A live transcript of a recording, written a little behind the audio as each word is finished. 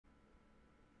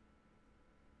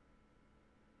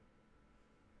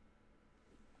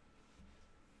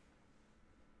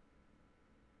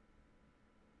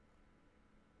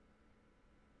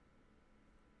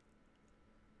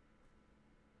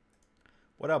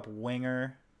What up,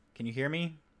 Winger? Can you hear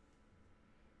me?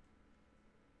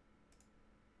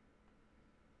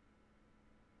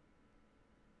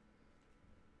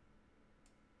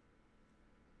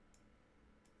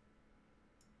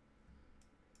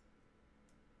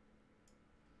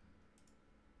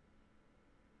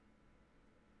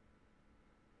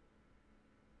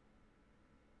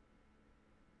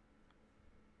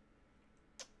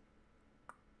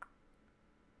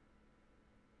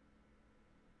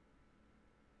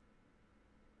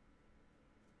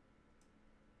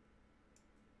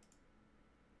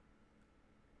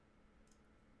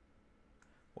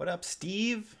 What up,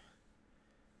 Steve?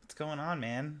 What's going on,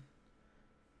 man?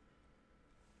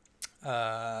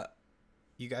 Uh,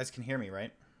 you guys can hear me,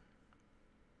 right?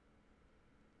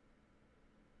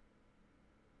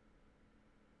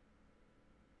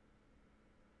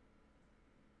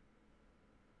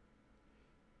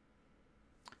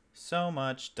 So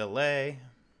much delay.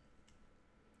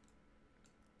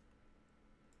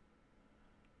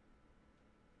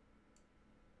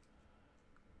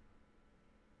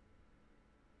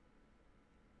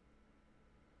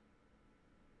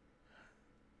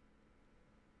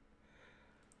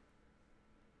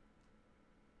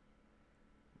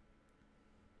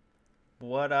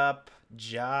 What up,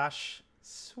 Josh?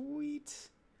 Sweet.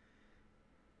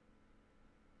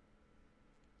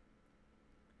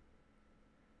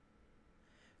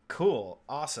 Cool.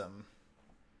 Awesome.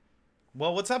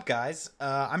 Well, what's up, guys?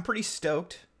 I'm pretty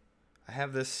stoked. I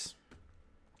have this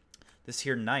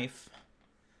here knife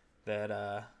that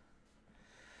that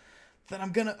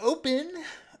I'm gonna open.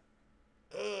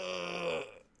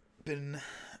 Been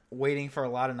waiting for a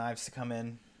lot of knives to come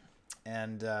in,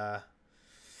 and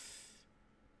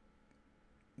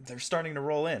they're starting to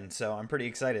roll in, so I'm pretty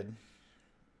excited.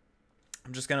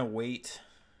 I'm just gonna wait,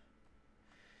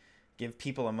 give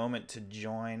people a moment to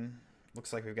join.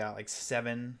 Looks like we've got like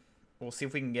 7. We'll see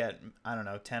if we can get, I don't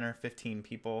know, 10 or 15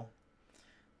 people.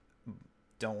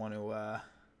 Don't want to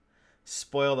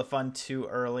spoil the fun too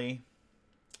early.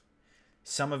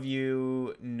 Some of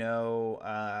you know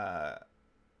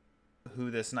who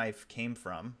this knife came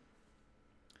from.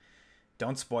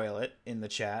 Don't spoil it in the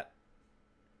chat.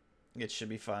 It should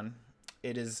be fun.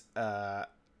 It is a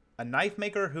knife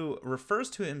maker who refers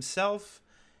to himself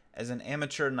as an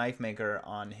amateur knife maker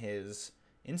on his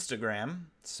Instagram.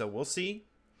 So we'll see.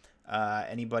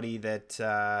 Anybody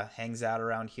that hangs out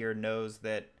around here knows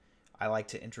that I like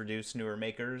to introduce newer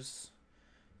makers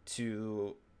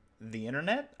to the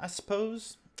internet, I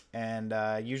suppose. And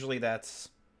usually that's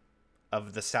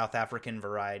of the South African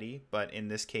variety, but in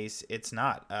this case, it's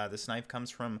not. This knife comes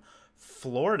from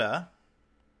Florida,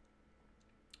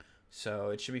 so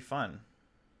it should be fun.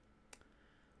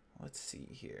 Let's see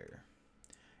here.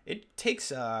 It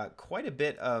takes quite a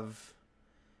bit of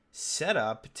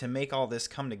setup to make all this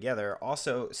come together.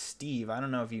 Also, Steve, I don't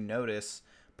know if you notice,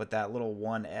 but that little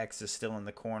 1X is still in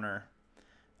the corner.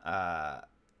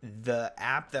 The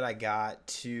app that I got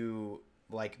to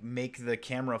like make the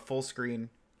camera full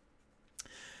screen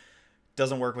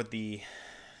doesn't work with the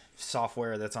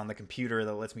software that's on the computer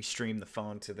that lets me stream the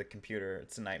phone to the computer.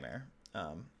 It's a nightmare.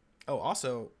 Oh,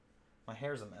 also, my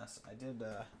hair's a mess. I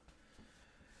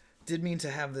did mean to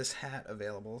have this hat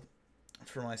available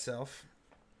for myself.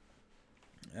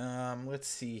 Let's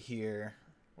see here.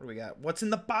 What do we got? What's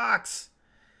in the box?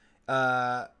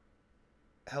 Hello,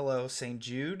 St.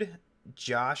 Jude.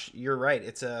 Josh, you're right.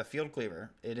 It's a field cleaver.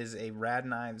 It is a Rad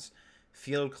Knives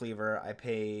field cleaver. I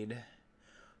paid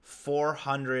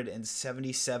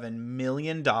 $477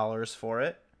 million for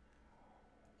it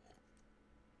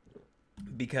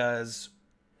because,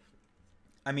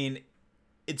 I mean,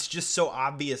 it's just so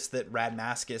obvious that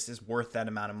Radmascus is worth that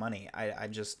amount of money. I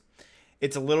just,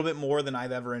 it's a little bit more than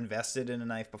I've ever invested in a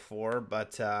knife before,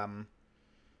 but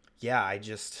yeah, I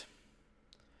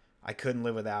couldn't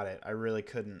live without it. I really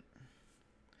couldn't.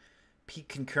 Peak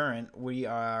concurrent, we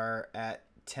are at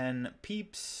 10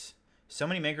 peeps. So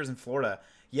many makers in Florida.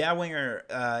 Yeah, Winger,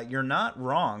 you're not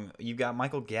wrong. You've got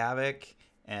Michael Gavick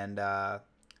and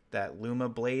that Luma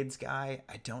Blades guy.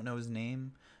 I don't know his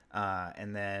name.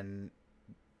 And then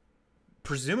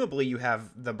presumably you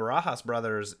have the Barajas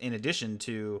brothers in addition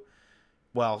to,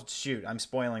 well, shoot, I'm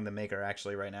spoiling the maker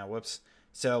actually right now. Whoops.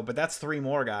 So, but that's 3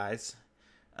 more guys.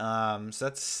 So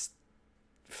that's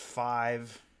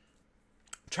 5.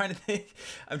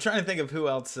 I'm trying to think of who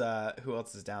else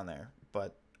is down there.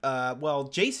 But well,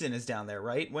 Jason is down there,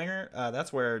 right, Winger?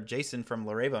 That's where Jason from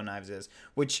Larevo Knives is,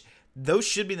 which those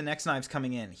should be the next knives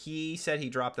coming in. He said he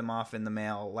dropped them off in the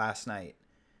mail last night.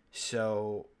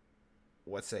 So,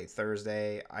 let's say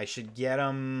Thursday. I should get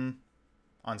them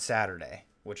on Saturday.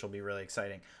 which will be really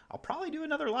exciting. I'll probably do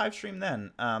another live stream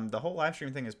then. The whole live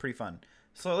stream thing is pretty fun.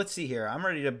 So let's see here. I'm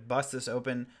ready to bust this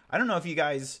open. I don't know if you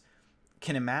guys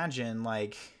can imagine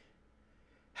like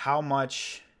how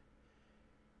much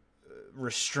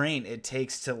restraint it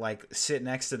takes to like sit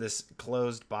next to this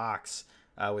closed box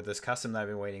with this custom that I've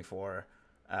been waiting for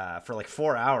like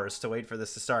 4 hours to wait for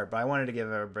this to start. But I wanted to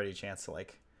give everybody a chance to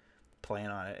like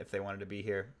plan on it if they wanted to be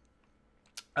here.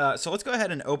 So let's go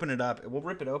ahead and open it up. We'll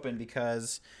rip it open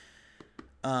because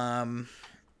I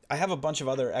have a bunch of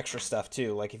other extra stuff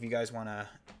too. Like if you guys want to,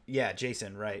 yeah,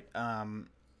 Jason, right.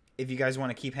 If you guys want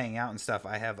to keep hanging out and stuff,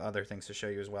 I have other things to show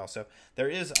you as well. So there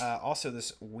is also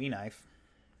this Wii knife.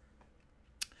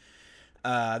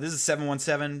 This is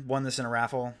 717, won this in a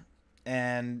raffle.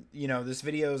 And, you know, this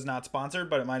video is not sponsored,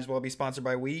 but it might as well be sponsored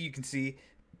by Wii. You can see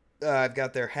I've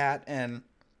got their hat, and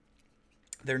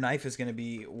their knife is going to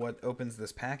be what opens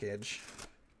this package.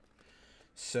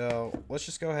 So let's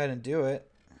just go ahead and do it.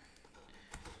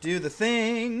 Do the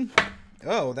thing.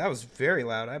 Oh, that was very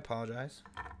loud. I apologize.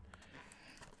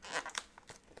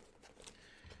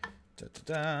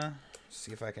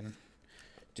 See if I can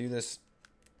do this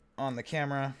on the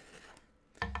camera.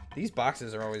 These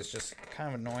boxes are always just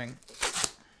kind of annoying.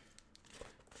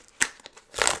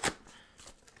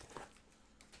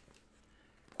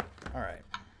 All right.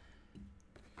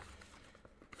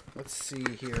 Let's see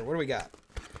here. What do we got?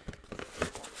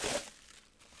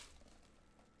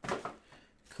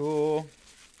 Cool.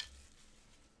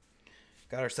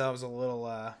 Got ourselves a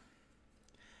little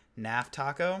NAF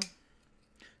taco.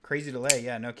 Crazy delay,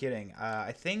 yeah, no kidding.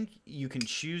 I think you can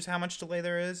choose how much delay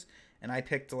there is, and I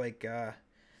picked like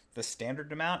the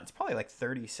standard amount. It's probably like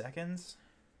 30 seconds.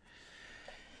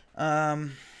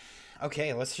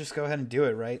 Okay, let's just go ahead and do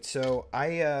it, right? So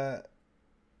I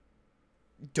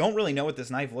don't really know what this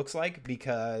knife looks like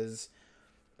because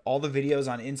all the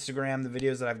videos on Instagram, the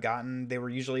videos that I've gotten, they were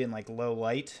usually in like low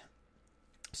light.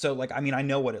 So like, I mean, I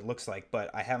know what it looks like,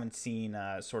 but I haven't seen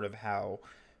sort of how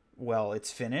well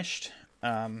it's finished.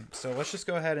 So let's just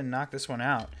go ahead and knock this one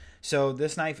out. So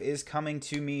this knife is coming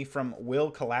to me from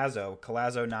Will Colazzo.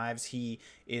 Colazzo Knives. He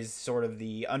is sort of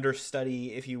the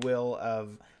understudy, if you will,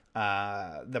 of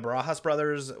the Barajas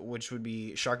brothers, which would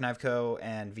be Shark Knife Co.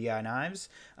 and VI Knives,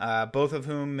 both of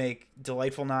whom make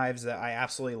delightful knives that I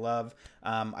absolutely love.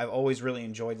 I've always really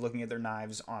enjoyed looking at their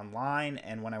knives online,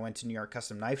 and when I went to New York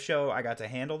Custom Knife Show, I got to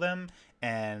handle them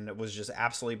and was just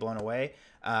absolutely blown away.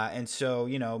 And so,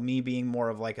 you know, me being more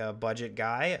of like a budget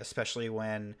guy, especially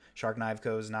when Shark Knife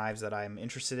Co.'s knives that I'm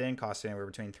interested in cost anywhere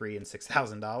between $3,000 and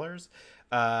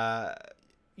 $6,000,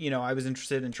 you know, I was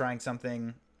interested in trying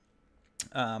something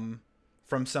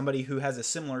from somebody who has a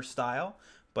similar style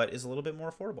but is a little bit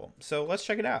more affordable. So let's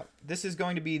check it out. This is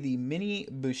going to be the Mini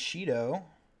Bushido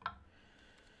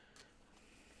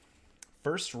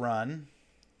first run.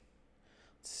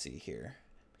 Let's see here.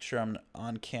 Make sure I'm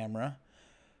on camera.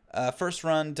 First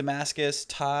run Damascus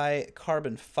Thai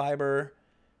carbon fiber.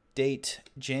 Date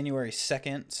January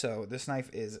 2nd. So this knife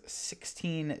is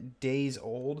 16 days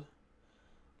old.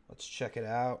 Let's check it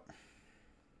out.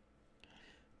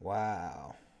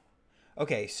 Wow.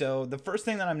 Okay, so the first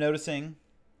thing that I'm noticing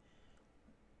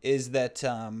is that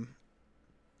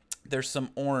there's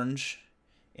some orange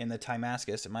in the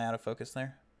Damascus. Am I out of focus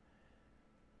there?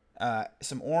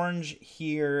 Some orange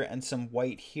here and some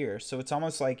white here. So it's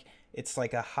almost like it's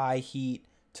like a high heat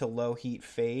to low heat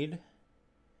fade.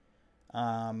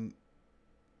 You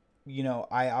know,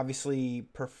 I obviously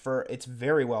prefer, it's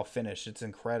very well finished. It's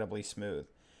incredibly smooth.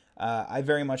 I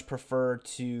very much prefer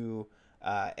to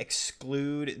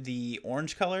exclude the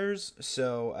orange colors.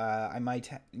 So I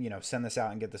might, you know, send this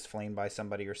out and get this flamed by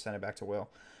somebody or send it back to Will.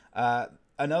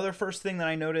 Another first thing that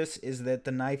I notice is that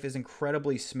the knife is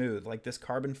incredibly smooth. Like this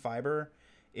carbon fiber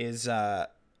is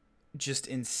just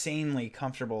insanely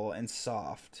comfortable and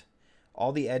soft.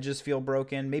 All the edges feel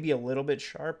broken, maybe a little bit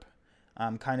sharp,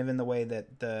 kind of in the way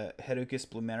that the Herukis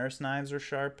Blumeris knives are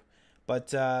sharp,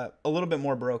 but a little bit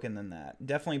more broken than that.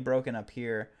 Definitely broken up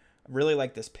here. I really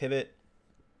like this pivot.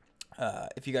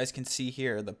 If you guys can see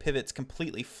here, the pivot's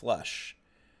completely flush.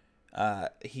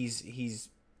 He's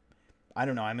I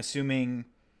don't know, I'm assuming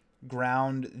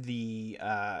ground the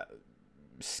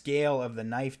scale of the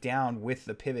knife down with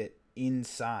the pivot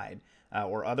inside,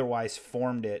 or otherwise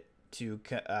formed it to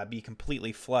be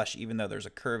completely flush, even though there's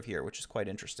a curve here, which is quite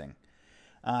interesting.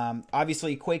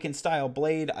 Obviously, Kwaiken style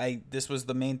blade. This was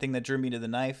the main thing that drew me to the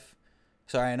knife.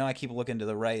 Sorry, I know I keep looking to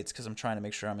the right. It's because I'm trying to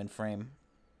make sure I'm in frame.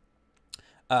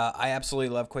 I absolutely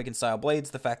love Kwaiken style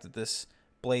blades. The fact that this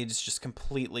blade is just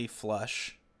completely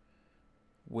flush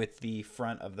with the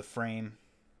front of the frame.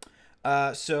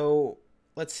 So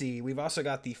let's see. We've also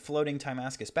got the floating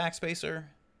Timascus backspacer.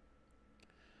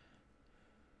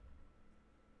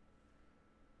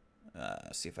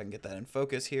 See if I can get that in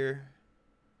focus here.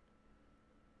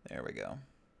 There we go.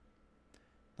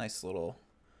 Nice little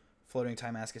floating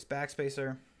Timascus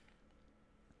backspacer.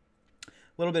 A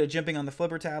little bit of jimping on the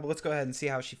flipper tab. Let's go ahead and see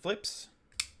how she flips.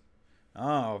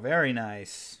 Oh, very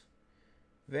nice.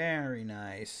 Very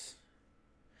nice.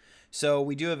 So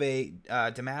we do have a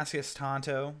Damascus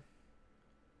Tonto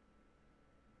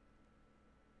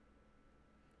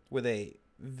with a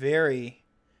very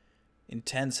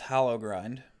intense hollow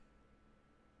grind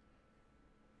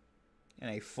and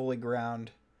a fully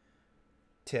ground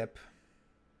tip.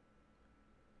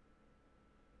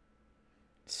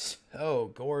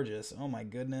 So gorgeous. Oh my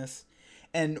goodness.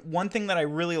 And one thing that I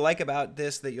really like about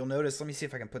this that you'll notice, let me see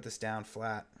if I can put this down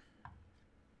flat.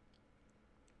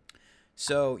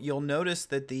 So you'll notice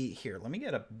that here, let me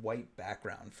get a white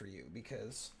background for you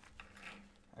because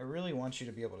I really want you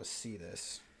to be able to see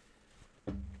this.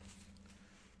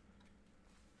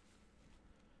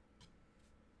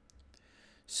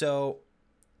 So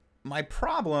my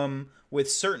problem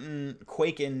with certain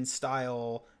Kwaiken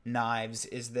style knives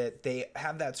is that they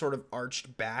have that sort of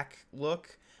arched back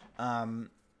look.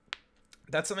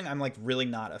 That's something I'm like really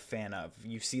not a fan of.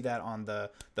 You see that on the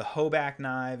Hoback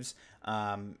knives,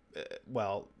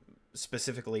 well,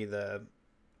 specifically the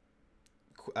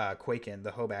Kwaiken,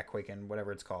 the Hoback Kwaiken,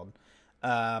 whatever it's called.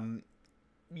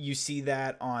 You see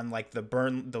that on like the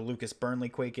Lucas Burnley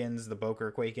Kwaikens, the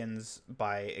Boker Kwaikens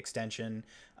by extension,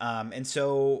 and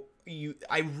so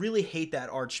I really hate that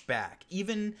arched back.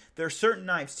 Even there are certain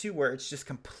knives too where it's just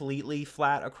completely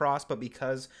flat across, but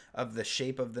because of the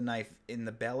shape of the knife in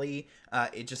the belly,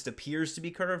 it just appears to be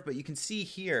curved. But you can see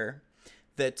here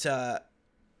that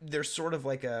there's sort of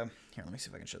like a, here, let me see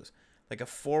if I can show this, like a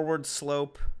forward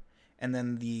slope, and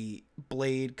then the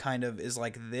blade kind of is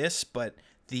like this, but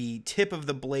the tip of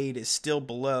the blade is still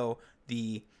below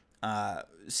the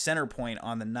center point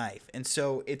on the knife. And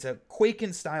so it's a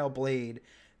Kwaiken style blade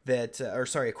that, a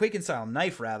Kwaiken style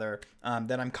knife rather,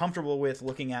 that I'm comfortable with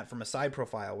looking at from a side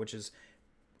profile, which is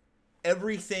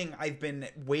everything I've been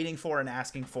waiting for and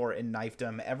asking for in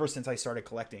knifedom ever since I started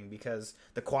collecting, because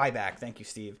the Kwaiback, thank you,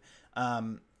 Steve,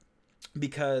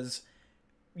 because,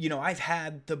 you know, I've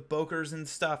had the Bokers and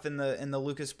stuff and the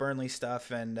Lucas Burnley stuff,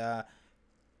 and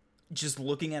just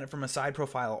looking at it from a side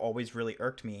profile always really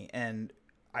irked me, and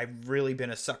I've really been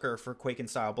a sucker for Kwaiken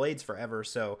style blades forever,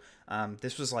 so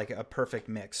this was like a perfect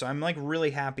mix. So I'm like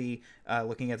really happy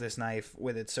looking at this knife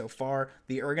with it so far.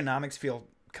 The ergonomics feel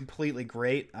completely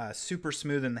great, super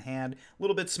smooth in the hand, a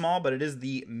little bit small, but it is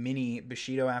the mini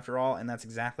Bushido after all, and that's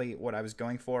exactly what I was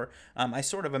going for. I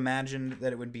sort of imagined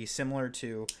that it would be similar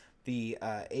to the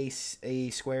A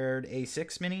squared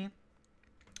A6 mini,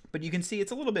 but you can see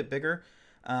it's a little bit bigger.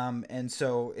 And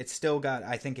so it's still got,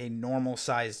 I think, a normal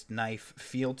sized knife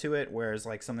feel to it, whereas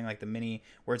like something like the mini,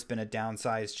 where it's been a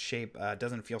downsized shape,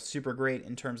 doesn't feel super great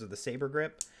in terms of the saber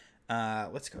grip.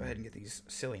 Let's go ahead and get these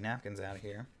silly napkins out of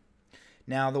here.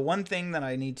 Now, the one thing that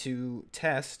I need to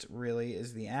test really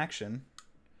is the action.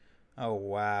 Oh,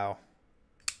 wow.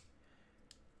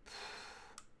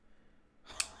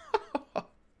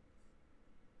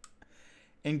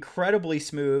 Incredibly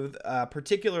smooth,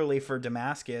 particularly for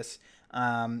Damascus.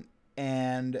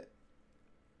 And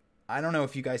I don't know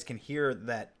if you guys can hear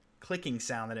that clicking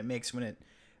sound that it makes when it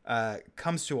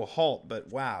comes to a halt, but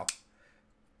wow.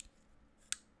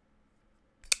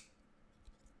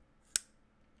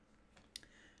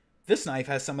 This knife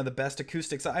has some of the best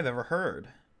acoustics I've ever heard.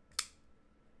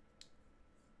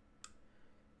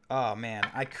 Oh man,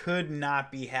 I could not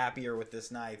be happier with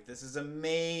this knife. This is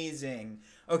amazing.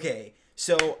 Okay,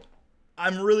 so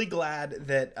I'm really glad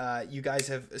that you guys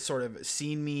have sort of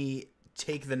seen me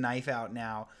take the knife out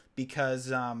now,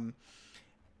 because I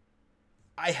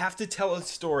have to tell a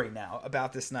story now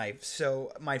about this knife.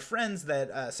 So my friends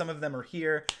that some of them are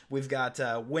here. We've got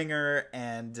Winger,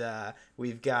 and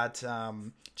we've got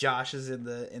Josh is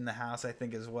in the house, I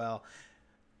think, as well.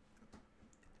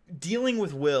 Dealing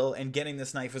with Will and getting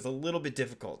this knife was a little bit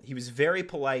difficult. He was very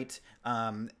polite,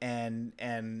 and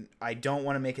I don't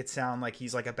want to make it sound like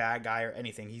he's like a bad guy or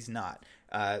anything. He's not.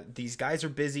 These guys are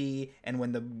busy, and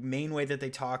when the main way that they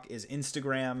talk is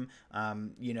Instagram,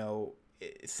 you know,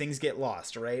 things get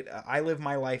lost, right? I live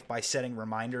my life by setting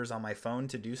reminders on my phone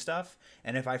to do stuff,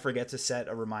 and if I forget to set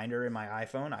a reminder in my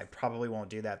iPhone, I probably won't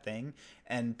do that thing.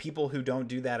 And people who don't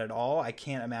do that at all, I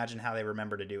can't imagine how they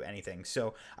remember to do anything.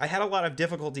 So I had a lot of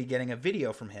difficulty getting a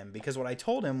video from him, because what I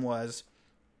told him was,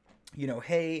 you know,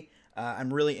 hey,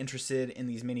 I'm really interested in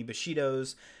these mini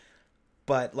Bushidos,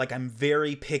 but like I'm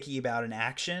very picky about an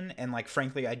action, and like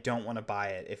frankly I don't want to buy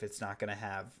it if it's not going to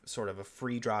have sort of a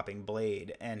free dropping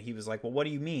blade. And he was like, well, what do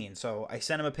you mean? So I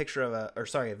sent him a picture of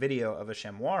a video of a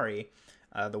Shamwari,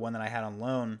 the one that I had on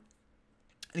loan.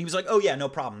 And he was like, oh yeah, no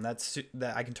problem,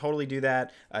 that I can totally do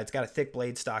that. It's got a thick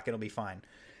blade stock, it'll be fine.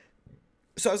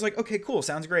 So I was like, okay, cool,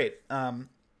 sounds great.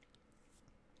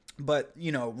 But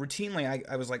you know, routinely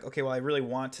I was like, okay, well, I really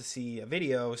want to see a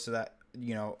video so that,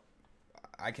 you know,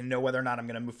 I can know whether or not I'm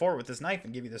going to move forward with this knife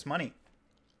and give you this money.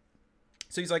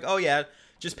 So he's like, oh yeah,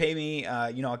 just pay me,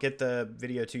 you know, I'll get the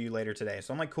video to you later today.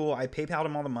 So I'm like, cool. I PayPal'd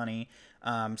him all the money,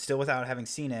 still without having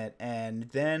seen it. And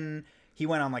then he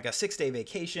went on like a 6-day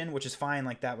vacation, which is fine.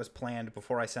 Like that was planned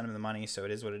before I sent him the money. So it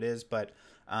is what it is. But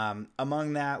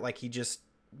among that, like he just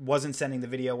wasn't sending the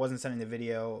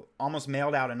video, almost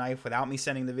mailed out a knife without me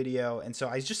sending the video. And so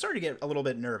I just started to get a little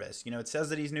bit nervous. You know, it says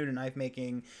that he's new to knife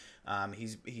making.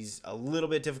 He's a little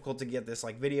bit difficult to get this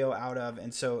like video out of.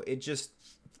 And so it just,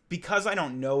 because I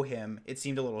don't know him, it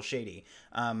seemed a little shady.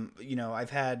 You know, I've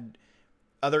had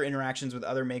other interactions with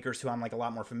other makers who I'm like a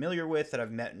lot more familiar with, that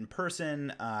I've met in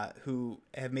person, who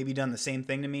have maybe done the same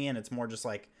thing to me. And it's more just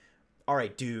like, all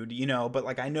right, dude, you know, but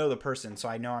like I know the person, so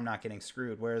I know I'm not getting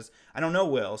screwed. Whereas I don't know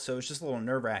Will, so it's just a little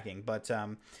nerve wracking. But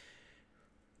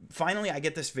finally, I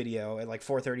get this video at like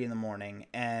 4:30 in the morning,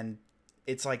 and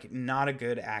it's like not a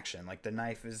good action. Like the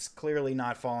knife is clearly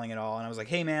not falling at all. And I was like,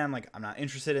 hey man, like I'm not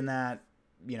interested in that.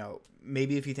 You know,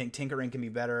 maybe if you think tinkering can be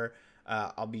better,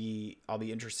 I'll be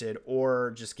interested,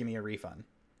 or just give me a refund.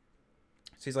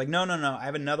 So he's like, no, I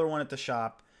have another one at the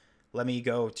shop. Let me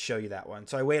go show you that one.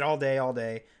 So I wait all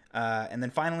day. And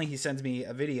then finally he sends me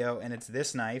a video, and it's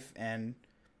this knife. And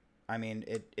I mean,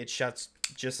 it shuts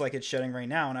just like it's shutting right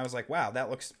now. And I was like, wow, that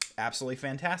looks absolutely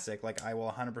fantastic. Like I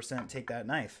will 100% take that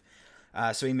knife.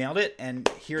 So he mailed it, and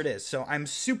here it is. So I'm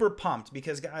super pumped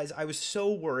because, guys, I was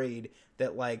so worried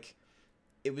that like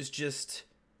it was just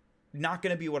not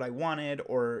going to be what I wanted,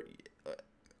 or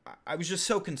I was just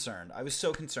so concerned. I was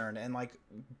so concerned. And like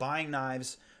buying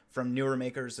knives from newer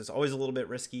makers is always a little bit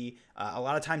risky. A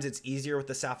lot of times it's easier with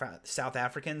the South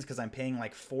Africans because I'm paying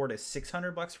like $400 to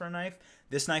 $600 for a knife.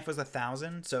 This knife was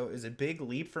 $1,000, so it was a big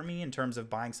leap for me in terms of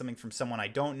buying something from someone I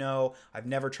don't know. I've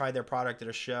never tried their product at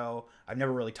a show. I've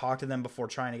never really talked to them before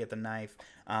trying to get the knife,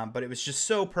 but it was just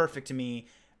so perfect to me.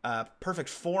 Perfect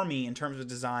for me in terms of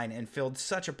design, and filled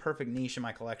such a perfect niche in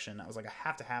my collection. I was like, I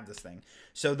have to have this thing.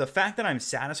 So the fact that I'm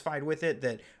satisfied with it,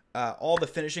 that all the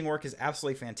finishing work is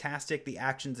absolutely fantastic. The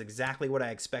action's exactly what I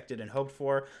expected and hoped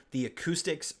for. The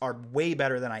acoustics are way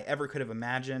better than I ever could have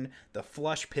imagined. The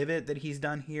flush pivot that he's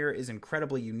done here is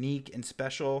incredibly unique and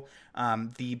special.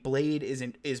 The blade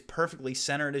is perfectly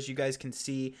centered, as you guys can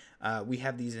see. We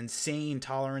have these insane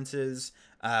tolerances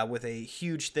with a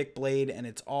huge thick blade, and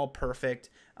it's all perfect.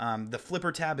 The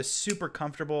flipper tab is super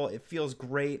comfortable. It feels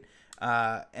great,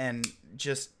 and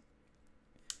just,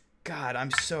 God, I'm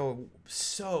so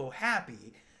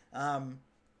happy.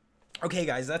 Okay,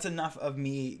 guys, that's enough of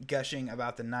me gushing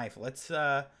about the knife. Let's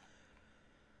go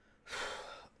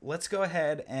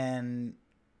ahead and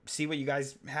see what you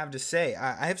guys have to say.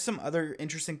 I have some other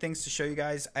interesting things to show you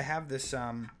guys. I have this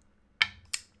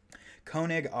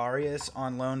Koenig Arius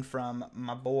on loan from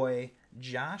my boy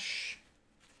Josh.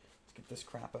 Let's get this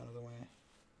crap out of the way.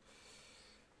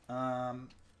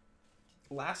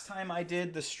 Last time I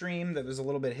did the stream, that was a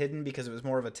little bit hidden because it was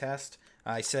more of a test.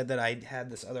 I said that I had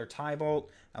this other tie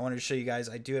bolt. I wanted to show you guys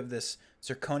I do have this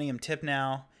zirconium tip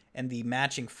now and the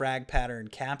matching frag pattern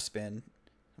cap spin.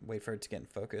 Wait for it to get in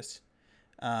focus.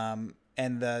 And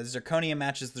the zirconium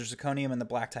matches the zirconium and the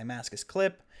black tie Damascus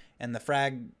clip, and the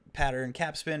frag pattern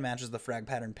cap spin matches the frag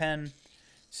pattern pen.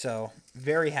 So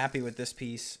very happy with this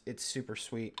piece. It's super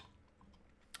sweet.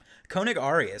 Koenig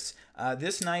Arius.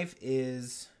 This knife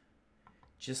is...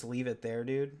 Just leave it there,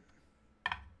 dude.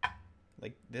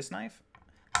 Like this knife?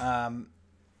 Oh,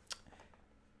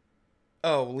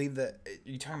 leave the...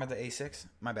 You talking about the A6?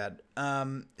 My bad.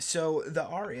 So the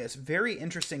Arius, very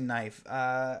interesting knife.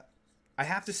 I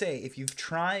have to say, if you've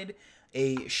tried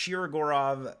a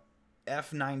Shirogorov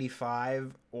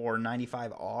F95 or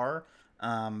 95R,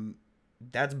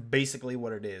 that's basically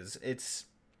what it is. It's,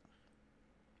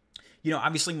 you know,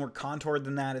 obviously more contoured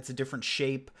than that. It's a different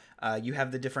shape. You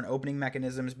have the different opening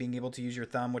mechanisms, being able to use your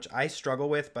thumb, which I struggle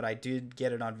with, but I did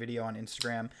get it on video on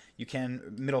Instagram. You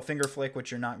can middle finger flick,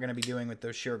 which you're not going to be doing with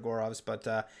those Shirogorovs,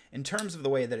 but in terms of the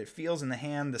way that it feels in the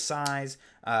hand, the size,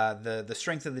 the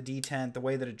strength of the detent, the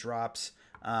way that it drops,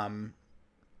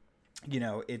 you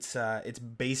know, it's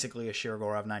basically a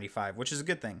Shirogorov 95, which is a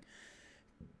good thing.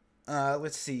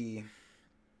 Let's see.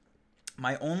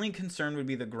 My only concern would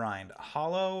be the grind.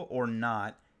 Hollow or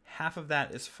not, half of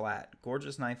that is flat.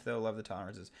 Gorgeous knife, though. Love the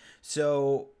tolerances.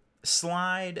 So,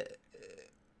 slide,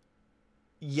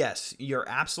 yes, you're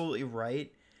absolutely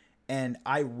right. And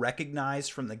I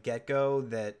recognized from the get-go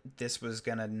that this was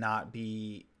going to not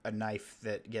be a knife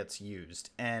that gets used.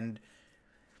 And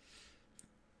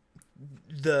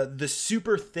the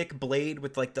super thick blade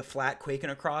with like the flat quaking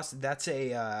across, that's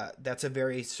a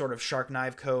very sort of Shark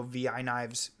Knife Co. VI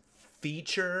Knives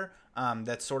feature.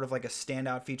 That's sort of like a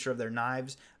standout feature of their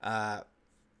knives.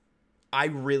 I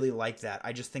really like that.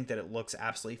 I just think that it looks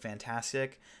absolutely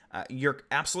fantastic. You're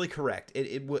absolutely correct.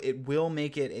 It will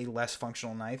make it a less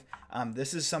functional knife.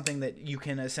 This is something that you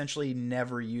can essentially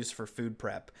never use for food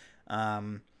prep.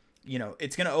 You know,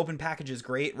 it's going to open packages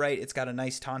great, right? It's got a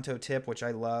nice Tonto tip, which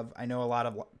I love. I know a lot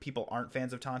of people aren't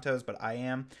fans of Tontos, but I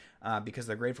am, because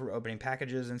they're great for opening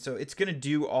packages. And so it's going to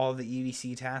do all the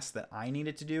EDC tasks that I need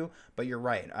it to do. But you're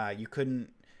right.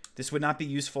 This would not be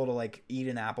useful to like eat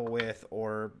an apple with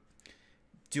or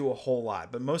do a whole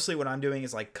lot. But mostly what I'm doing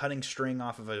is like cutting string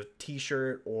off of a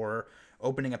t-shirt or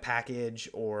opening a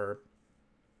package, or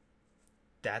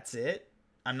that's it.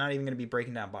 I'm not even going to be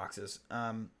breaking down boxes.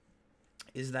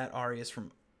 Is that Arius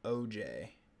from OJ?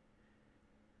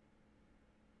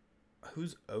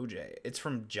 Who's OJ? It's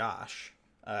from Josh.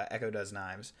 Echo Does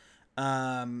Knives.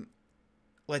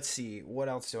 Let's see. What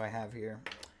else do I have here?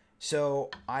 So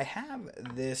I have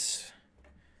this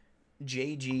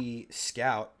JG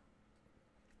Scout.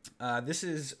 This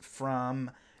is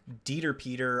from Dieter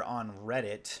Peter on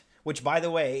Reddit. Which, by the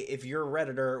way, if you're a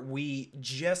Redditor, we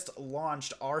just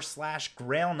launched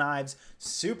r/Grail Knives.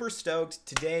 Super stoked.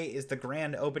 Today is the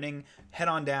grand opening. Head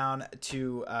on down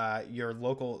to your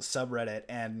local subreddit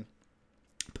and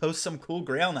post some cool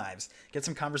Grail knives. Get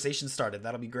some conversation started.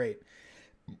 That'll be great.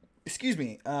 Excuse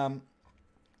me. So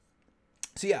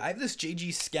yeah, I have this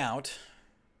JG Scout.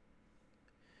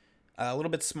 A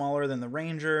little bit smaller than the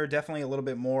Ranger. Definitely a little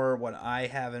bit more what I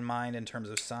have in mind in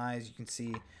terms of size. You can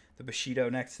see the Bushido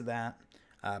next to that.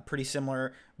 Pretty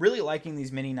similar. Really liking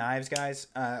these mini knives, guys.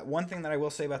 One thing that I will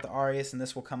say about the Arius, and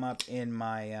this will come up in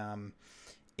my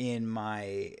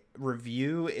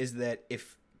review, is that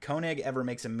if Koenig ever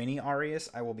makes a mini Arius,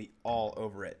 I will be all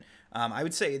over it. I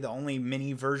would say the only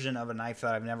mini version of a knife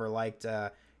that I've never liked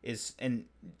is, and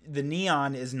the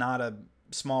Neon is not a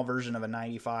small version of a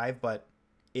 95, but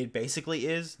it basically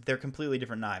is. They're completely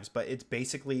different knives, but it's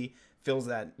basically fills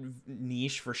that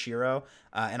niche for Shiro.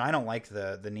 And I don't like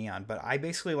the Neon, but I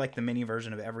basically like the mini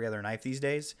version of every other knife these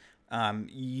days.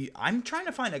 I'm trying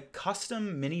to find a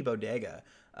custom mini bodega.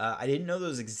 I didn't know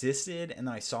those existed, and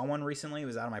then I saw one recently. It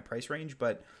was out of my price range,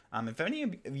 but if any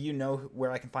of you know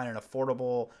where I can find an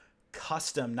affordable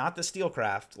custom, not the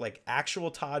Steelcraft, like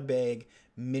actual Todd Bag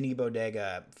mini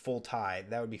bodega full tie,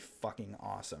 that would be fucking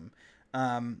awesome.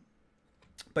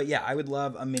 But yeah, I would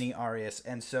love a mini Arius.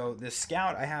 And so this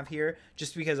Scout I have here,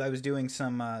 just because I was doing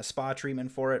some spa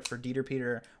treatment for it for Dieter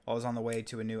Peter while I was on the way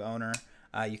to a new owner.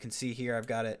 You can see here I've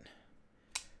got it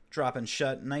dropping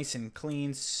shut, nice and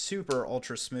clean, super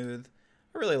ultra smooth.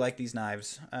 I really like these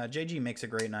knives. JG makes a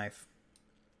great knife.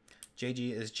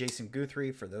 JG is Jason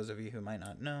Guthrie, for those of you who might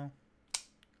not know.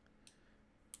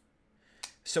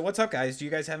 So what's up, guys? Do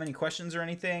you guys have any questions or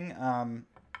anything? I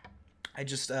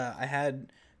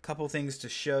had couple things to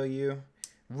show you.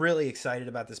 Really excited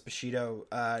about this Bushido.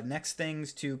 Next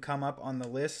things to come up on the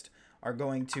list are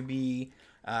going to be,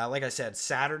 like I said,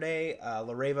 Saturday,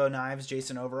 Larevo Knives,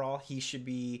 Jason Overall. He should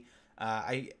be,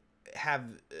 I have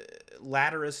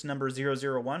Lattice number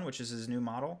 001, which is his new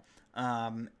model.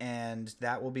 And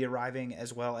that will be arriving,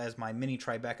 as well as my mini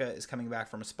Tribeca is coming back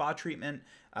from a spa treatment.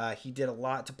 He did a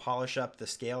lot to polish up the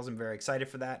scales. I'm very excited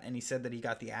for that. And he said that he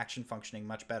got the action functioning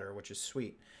much better, which is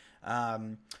sweet.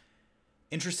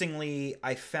 Interestingly,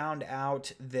 I found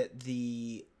out that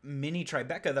the mini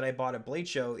Tribeca that I bought at Blade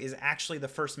Show is actually the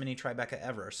first mini Tribeca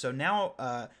ever. So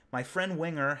now my friend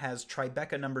Winger has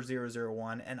Tribeca number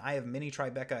 001, and I have mini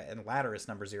Tribeca and Lattice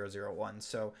number 001.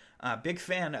 So big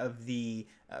fan of the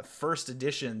first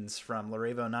editions from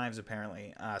Larevo Knives,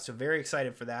 apparently. So very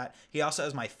excited for that. He also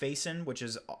has my Facin, which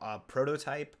is a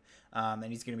prototype, and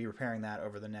he's going to be repairing that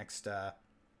over the next...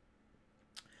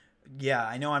 Yeah,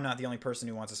 I know I'm not the only person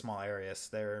who wants a small Arius.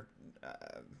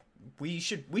 We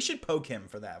should poke him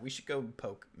for that. We should go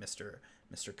poke Mr.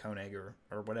 Koenig or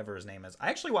whatever his name is. I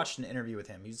actually watched an interview with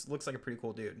him. He looks like a pretty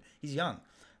cool dude. He's young.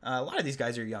 A lot of these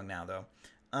guys are young now, though.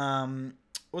 What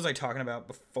was I talking about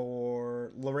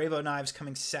before? Larevo Knives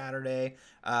coming Saturday.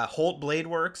 Holt Blade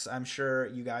Works. I'm sure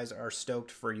you guys are stoked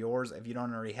for yours if you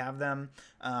don't already have them.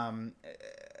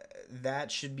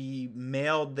 That should be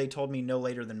mailed, they told me, no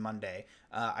later than Monday.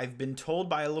 I've been told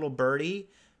by a little birdie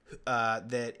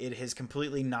that it has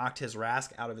completely knocked his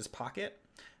Rask out of his pocket.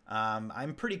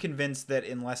 I'm pretty convinced that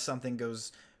unless something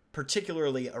goes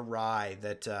particularly awry,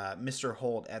 that Mr.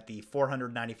 Holt at the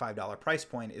 $495 price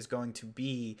point is going to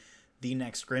be the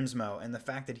next Grimsmo, and the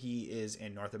fact that he is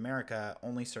in North America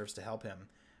only serves to help him.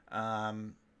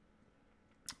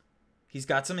 He's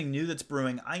got something new that's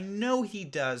brewing. I know he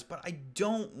does, but I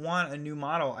don't want a new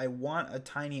model. I want a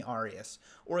tiny Arius,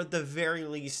 or at the very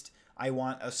least, I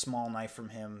want a small knife from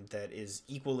him that is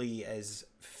equally as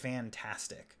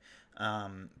fantastic.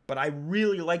 But I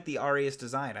really like the Arius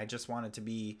design. I just want it to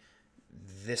be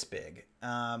this big.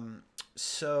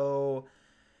 So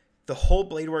the whole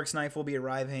Bladeworks knife will be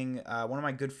arriving. One of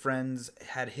my good friends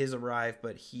had his arrive,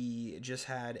 but he just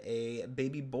had a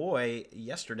baby boy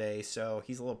yesterday, so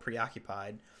he's a little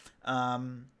preoccupied.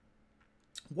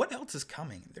 What else is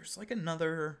coming? There's like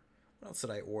another... What else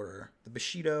did I order? The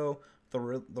Bushido, the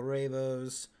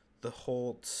Ravos, the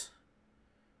Holt...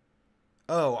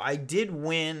 Oh, I did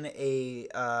win a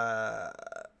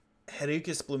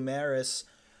Hericus Blumeris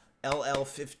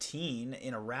LL15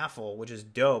 in a raffle, which is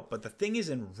dope, but the thing is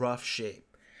in rough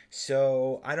shape.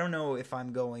 So I don't know if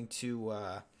I'm going to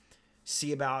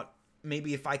see about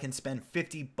maybe if I can spend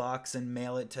 $50 and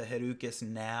mail it to Hericus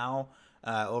now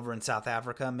over in South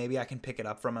Africa. Maybe I can pick it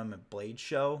up from him at Blade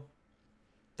Show.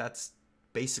 That's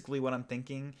basically what I'm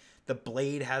thinking. The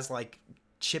blade has like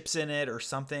chips in it or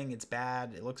something. It's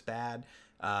bad. It looks bad.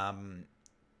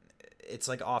 It's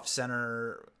like off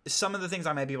center. Some of the things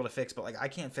I might be able to fix, but like I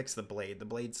can't fix the blade. The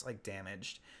blade's like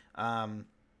damaged.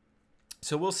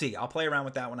 So we'll see. I'll play around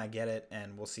with that when I get it,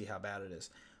 and we'll see how bad it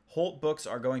is. Holt books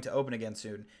are going to open again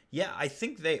soon. Yeah, I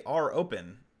think they are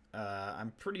open.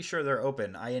 I'm pretty sure they're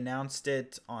open. I announced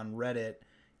it on Reddit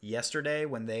yesterday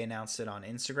when they announced it on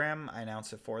Instagram. I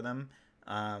announced it for them.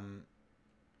 I'm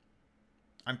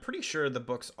pretty sure the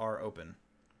books are open.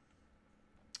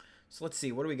 So let's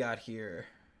see. What do we got here?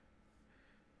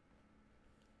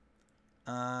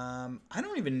 I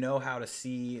don't even know how to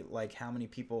see like how many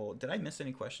people... Did I miss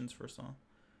any questions first of all?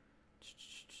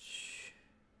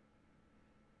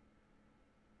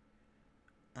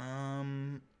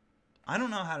 I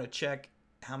don't know how to check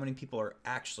how many people are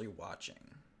actually watching.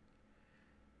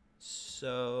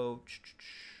 So,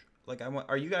 like,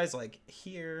 are you guys like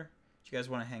here? Do you guys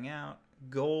want to hang out?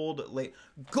 Gold,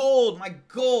 my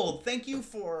gold. Thank you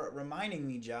for reminding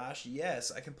me, Josh.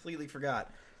 Yes, I completely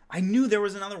forgot. I knew there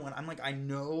was another one. I'm like, I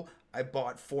know I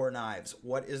bought 4 knives.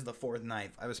 What is the 4th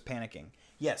knife? I was panicking.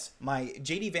 Yes, my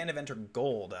JD Van Deventer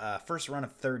gold, first run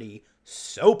of 30.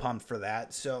 So pumped for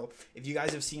that. So if you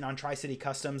guys have seen on Tri-City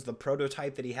Customs, the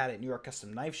prototype that he had at New York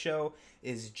Custom Knife Show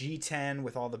is G10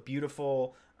 with all the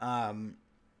beautiful...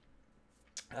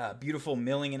 beautiful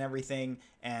milling and everything,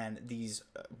 and these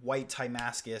white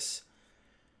Timascus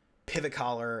pivot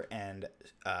collar and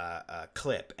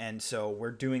clip. And so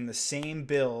we're doing the same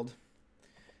build.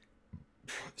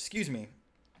 Excuse me.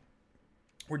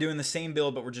 We're doing the same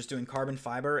build, but we're just doing carbon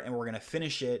fiber, and we're going to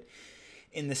finish it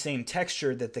in the same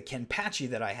texture that the Kenpachi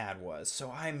that I had was.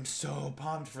 So I'm so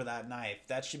pumped for that knife.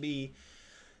 That should be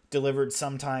delivered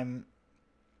sometime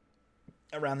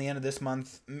around the end of this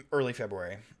month, early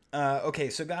February. Okay,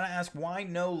 so gotta ask, why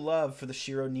no love for the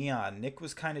Shiro Neon? Nick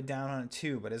was kind of down on it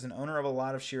too, but as an owner of a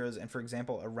lot of Shiros, and for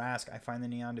example, a Rask, I find the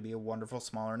Neon to be a wonderful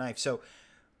smaller knife. So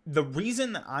the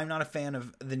reason that I'm not a fan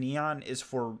of the Neon is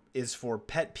for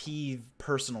pet peeve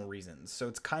personal reasons. So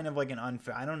it's kind of like an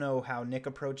unfair... I don't know how Nick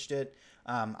approached it.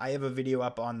 I have a video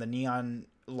up on the Neon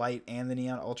Light and the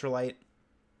Neon Ultralight.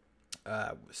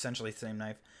 Essentially the same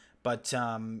knife. But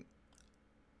I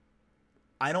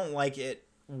don't like it.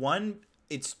 One...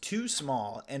 It's too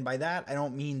small, and by that, I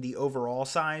don't mean the overall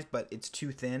size, but it's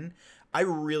too thin. I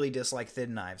really dislike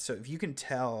thin knives, so if you can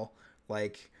tell,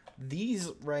 like, these,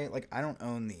 right, like, I don't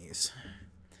own these,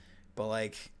 but,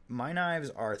 like, my knives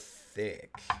are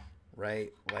thick,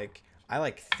 right? Like, I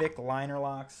like thick liner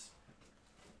locks,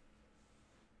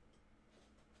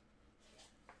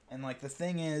 and, like, the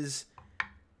thing is,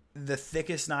 the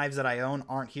thickest knives that I own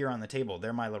aren't here on the table.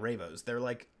 They're my Laravos. They're,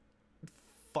 like,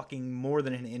 fucking more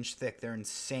than an inch thick. They're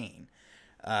insane.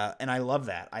 And I love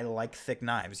that. I like thick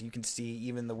knives. You can see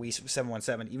even the WE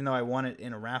 717, even though I won it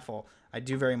in a raffle, I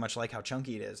do very much like how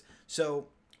chunky it is. So,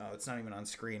 oh, it's not even on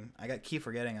screen. I keep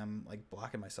forgetting I'm like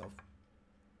blocking myself.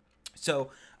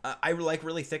 So, I like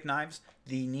really thick knives.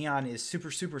 The Neon is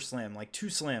super, super slim, like too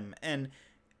slim. And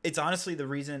it's honestly the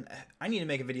reason I need to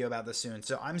make a video about this soon.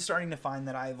 So I'm starting to find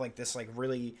that I have like this like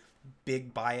really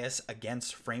big bias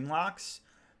against frame locks.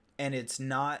 And it's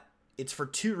for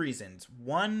 2 reasons.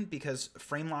 One, because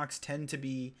frame locks tend to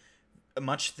be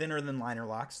much thinner than liner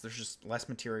locks. There's just less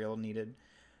material needed.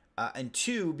 and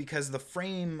two, because the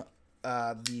frame,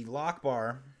 the lock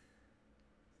bar,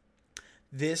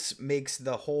 this makes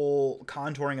the whole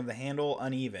contouring of the handle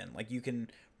uneven. Like, you can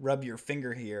rub your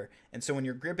finger here, and so when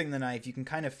you're gripping the knife, you can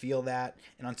kind of feel that.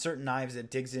 And on certain knives, it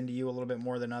digs into you a little bit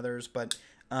more than others, but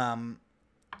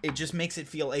it just makes it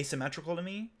feel asymmetrical to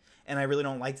me, and I really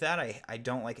don't like that. I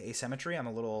don't like asymmetry. I'm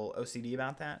a little OCD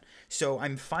about that. So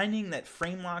I'm finding that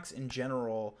frame locks in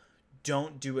general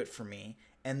don't do it for me.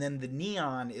 And then the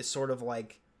neon is sort of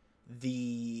like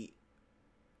the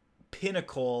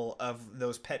pinnacle of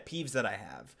those pet peeves that I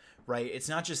have, right? It's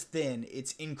not just thin,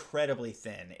 it's incredibly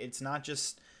thin. It's not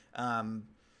just,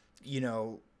 you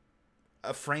know,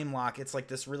 a frame lock. It's like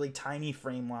this really tiny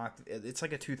frame lock. It's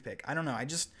like a toothpick. I don't know. It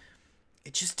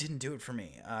just didn't do it for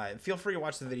me. Feel free to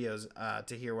watch the videos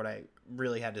to hear what I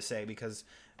really had to say, because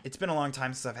it's been a long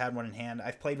time since I've had one in hand.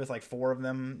 I've played with like 4 of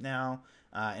them now,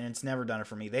 and it's never done it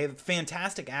for me. They have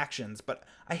fantastic actions, but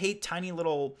I hate tiny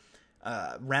little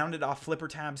rounded off flipper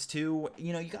tabs too.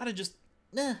 You know, you gotta just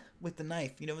with the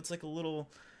knife. You know, it's like a little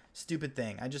stupid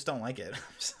thing. I just don't like it.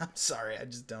 I'm sorry, I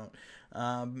just don't.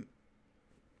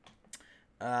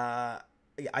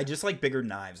 I just like bigger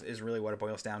knives is really what it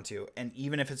boils down to. And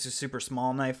even if it's a super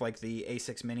small knife like the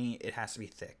A6 Mini, it has to be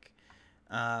thick.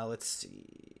 Let's see.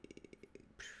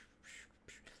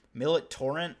 Millet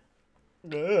Torrent.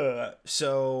 Ugh.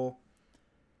 So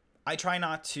I try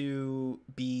not to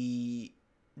be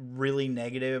really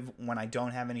negative when I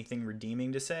don't have anything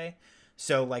redeeming to say.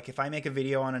 So like if I make a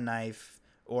video on a knife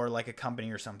or like a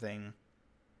company or something,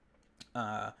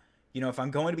 you know, if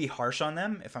I'm going to be harsh on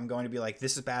them, if I'm going to be like,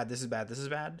 this is bad, this is bad, this is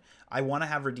bad, I want to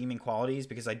have redeeming qualities,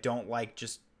 because I don't like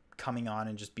just coming on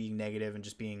and just being negative and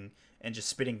just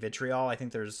spitting vitriol. I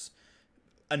think there's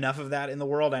enough of that in the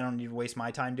world. I don't need to waste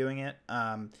my time doing it.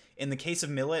 In the case of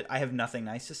Millet, I have nothing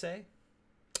nice to say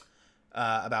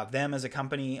about them as a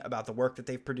company, about the work that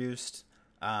they've produced.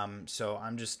 So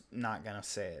I'm just not going to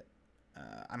say it.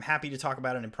 I'm happy to talk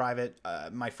about it in private.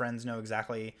 My friends know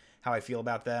exactly how I feel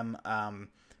about them.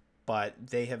 But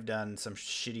they have done some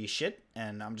shitty shit,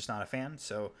 and I'm just not a fan.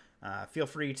 So feel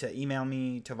free to email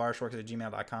me,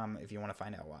 tavarishworks@gmail.com, if you want to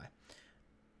find out why.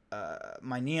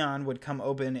 My neon would come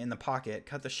open in the pocket,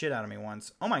 cut the shit out of me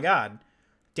once. Oh my god.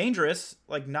 Dangerous.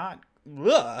 Like, not...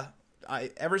 Ugh.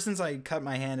 Ever since I cut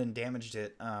my hand and damaged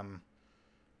it,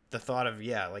 the thought of,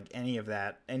 like any of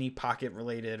that, any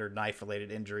pocket-related or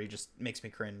knife-related injury just makes me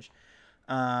cringe.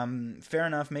 Fair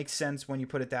enough. Makes sense when you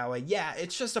put it that way. Yeah,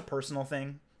 it's just a personal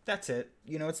thing. That's it.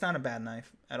 You know, it's not a bad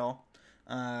knife at all.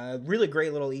 Really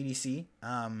great little EDC.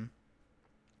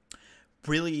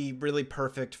 Really, really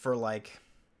perfect for like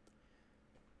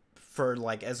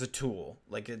as a tool.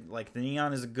 Like the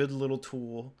neon is a good little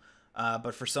tool.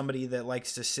 But for somebody that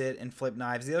likes to sit and flip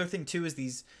knives, the other thing too is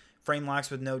these frame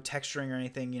locks with no texturing or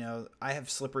anything. You know, I have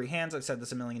slippery hands. I've said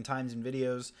this a million times in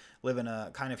videos. Live in a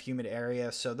kind of humid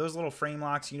area, so those little frame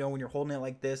locks, you know, when you're holding it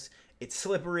like this, it's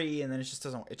slippery, and then it just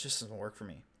doesn't work for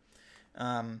me.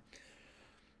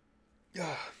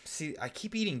 See, I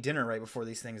keep eating dinner right before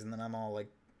these things, and then I'm all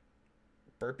like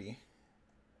burpy.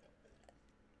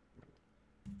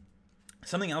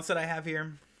 Something else that I have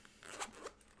here,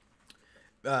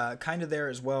 kind of there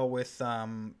as well with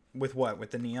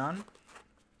the neon.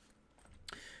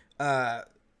 I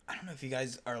don't know if you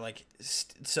guys are like,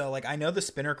 so like I know the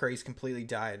spinner craze completely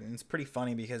died, and it's pretty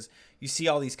funny because you see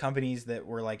all these companies that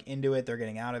were like into it, they're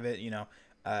getting out of it. You know,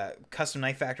 Custom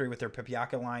Knife Factory with their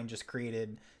Pepiaka line just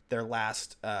created their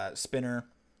last spinner.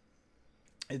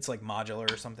 It's like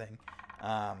modular or something.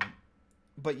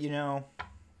 But you know,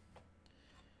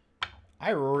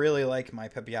 I really like my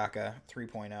Pepiaka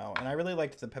 3.0, and I really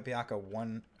liked the Pepiaka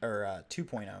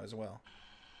 2.0 as well.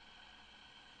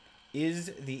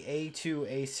 Is the A2,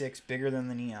 A6 bigger than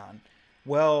the Neon?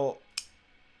 Well,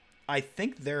 I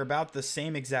think they're about the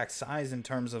same exact size in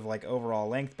terms of like overall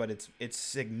length, but it's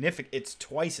significant. It's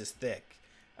twice as thick,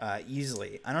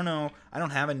 easily. I don't know. I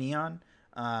don't have a Neon.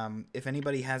 If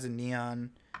anybody has a Neon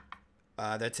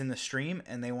that's in the stream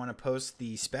and they want to post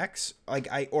the specs,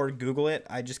 or Google it.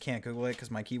 I just can't Google it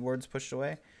because my keyboard's pushed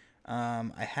away.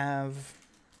 I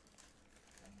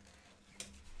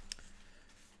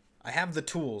have the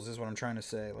tools, is what I'm trying to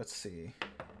say. Let's see.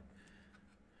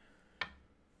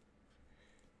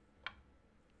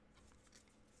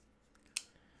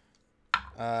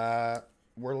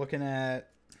 We're looking at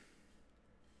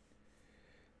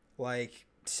like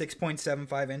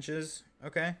 6.75 inches.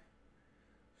 Okay.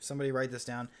 Somebody write this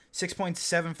down.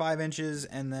 6.75 inches,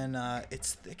 and then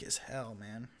it's thick as hell,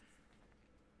 man.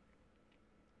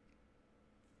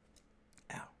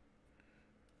 Ow.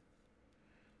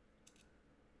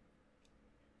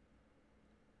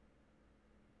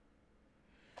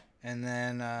 And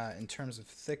then in terms of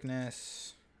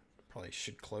thickness, probably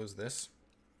should close this.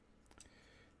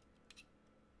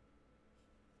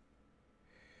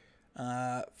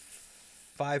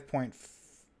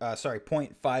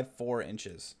 0.54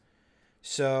 inches.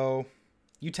 So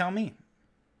you tell me.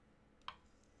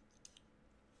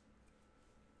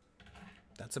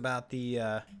 That's about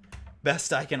the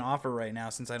best I can offer right now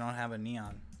since I don't have a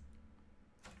neon.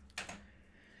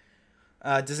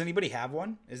 Does anybody have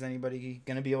one? Is anybody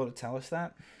going to be able to tell us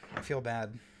that? I feel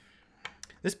bad.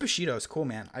 This Bushido is cool,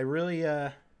 man. I really...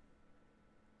 It's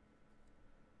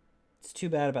too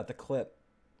bad about the clip.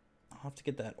 I'll have to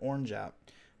get that orange out.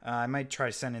 I might try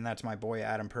sending that to my boy,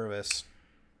 Adam Purvis.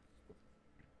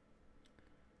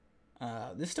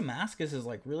 This Damascus is,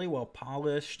 like, really well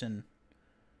polished, and...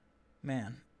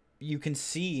 Man, you can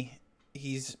see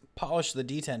he's polished the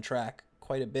D10 track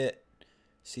quite a bit.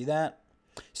 See that?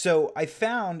 So I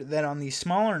found that on these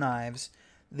smaller knives,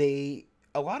 a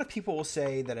lot of people will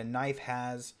say that a knife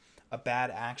has a bad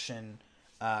action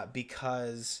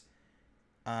because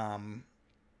not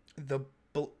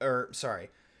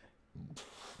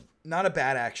a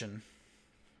bad action.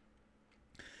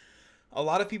 A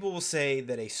lot of people will say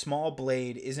that a small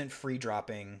blade isn't free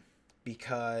dropping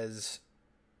because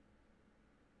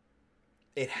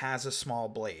it has a small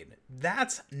blade.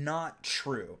 That's not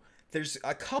true. There's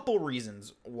a couple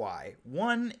reasons why.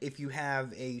 One, if you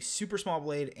have a super small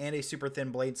blade and a super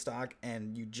thin blade stock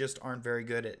and you just aren't very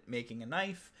good at making a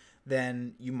knife,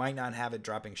 then you might not have it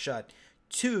dropping shut.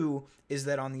 Two is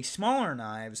that on these smaller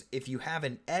knives, if you have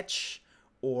an etch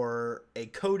or a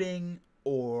coating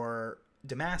or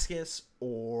Damascus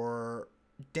or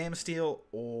Damasteel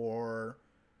or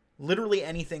literally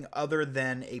anything other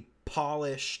than a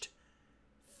polished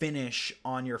finish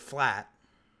on your flat,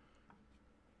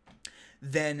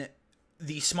 then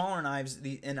the smaller knives,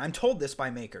 and I'm told this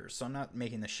by makers, so I'm not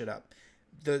making this shit up,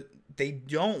 they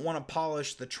don't want to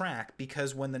polish the track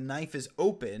because when the knife is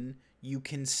open, you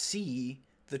can see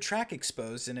the track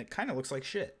exposed and it kind of looks like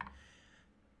shit.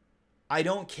 I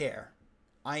don't care.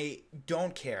 I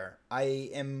don't care. I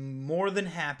am more than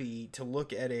happy to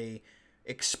look at a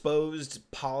exposed,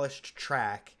 polished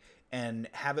track and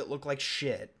have it look like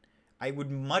shit. I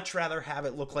would much rather have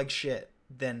it look like shit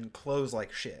than close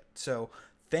like shit. So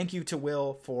thank you to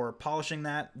Will for polishing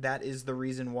that. That is the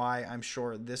reason why I'm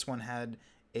sure this one had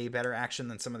a better action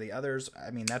than some of the others. I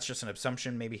mean, that's just an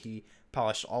assumption. Maybe he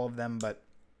polished all of them, but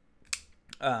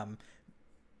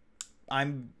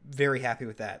I'm very happy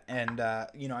with that. And, I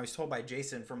was told by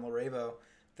Jason from Larevo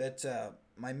that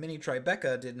my mini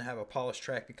Tribeca didn't have a polished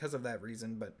track because of that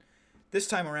reason, but this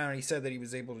time around he said that he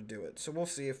was able to do it. So we'll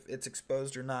see if it's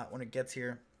exposed or not when it gets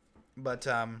here. But,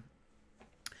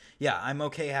 yeah, I'm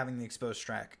okay having the exposed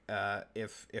track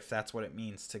if that's what it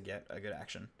means to get a good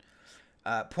action.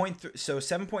 So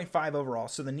 7.5 overall.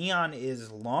 So the neon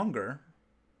is longer.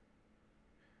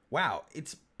 Wow,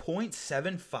 it's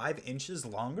 0.75 inches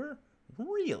longer?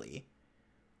 Really?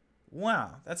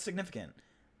 Wow, that's significant.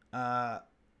 And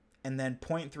then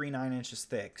 0.39 inches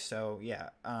thick. So yeah,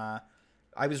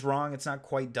 I was wrong. It's not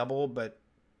quite double, but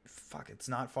fuck, it's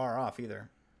not far off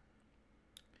either.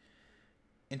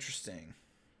 Interesting.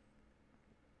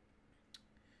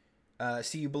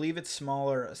 So you believe it's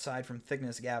smaller aside from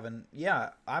thickness, Gavin? Yeah,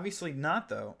 obviously not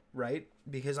though, right?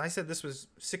 Because I said this was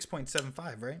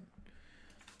 6.75, right?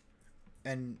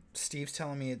 And Steve's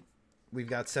telling me we've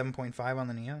got 7.5 on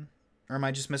the neon? Or am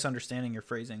I just misunderstanding your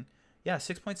phrasing? Yeah,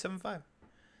 6.75.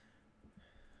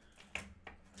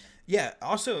 Yeah,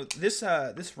 also this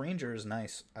Ranger is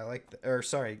nice. I like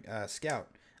Scout.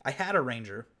 I had a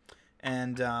Ranger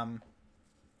and it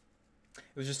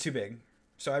was just too big.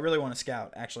 So I really want a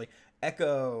Scout actually.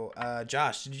 Echo,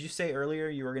 Josh, did you say earlier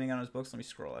you were getting on his books? Let me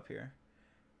scroll up here.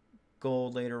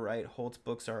 Gold, later right. Holt's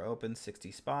books are open,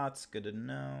 60 spots. Good to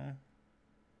know.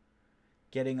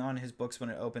 Getting on his books when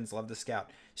it opens. Love the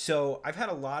Scout. So I've had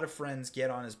a lot of friends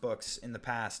get on his books in the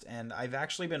past, and I've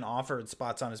actually been offered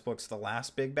spots on his books the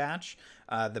last big batch.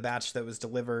 The batch that was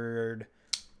delivered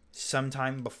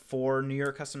sometime before New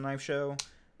York Custom Knife Show.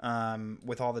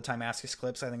 With all the Timascus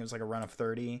clips, I think it was like a run of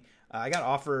 30. I got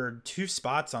offered 2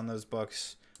 spots on those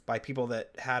books by people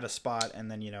that had a spot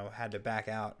and then, had to back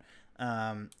out.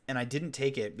 And I didn't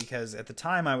take it because at the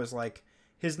time I was like,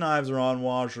 his knives are on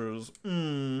washers.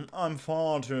 I'm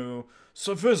far too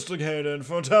sophisticated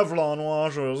for Teflon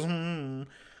washers.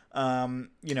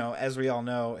 As we all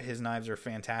know, his knives are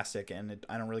fantastic, and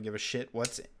I don't really give a shit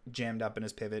what's jammed up in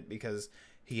his pivot because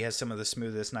he has some of the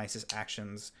smoothest, nicest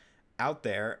actions out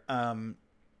there.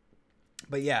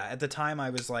 But yeah, at the time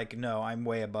I was like, no, I'm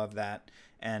way above that.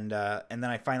 And then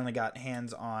I finally got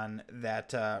hands on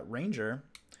that Ranger,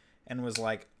 and was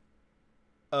like,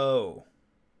 oh,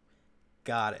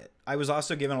 got it. I was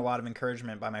also given a lot of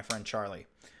encouragement by my friend Charlie.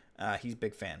 He's a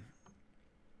big fan.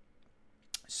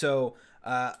 So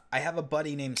I have a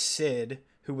buddy named Sid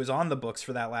who was on the books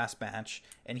for that last batch,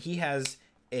 and he has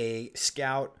a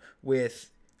Scout with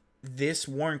this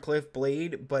Wharncliffe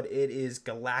blade, but it is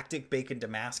Galactic Bacon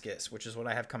Damascus, which is what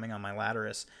I have coming on my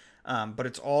Lattice. But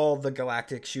it's all the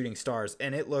galactic shooting stars,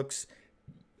 and it looks...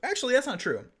 Actually, that's not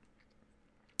true.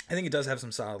 I think it does have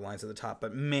some solid lines at the top,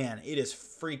 but man, it is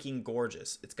freaking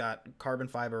gorgeous. It's got carbon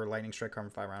fiber, lightning strike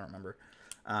carbon fiber, I don't remember.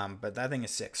 But that thing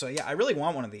is sick. So yeah, I really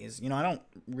want one of these. You know, I don't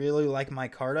really like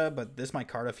micarta, but this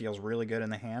micarta feels really good in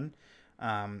the hand.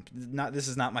 This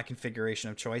is not my configuration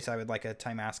of choice. I would like a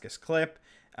Timascus clip.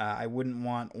 I wouldn't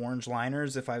want orange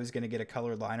liners. If I was going to get a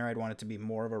colored liner, I'd want it to be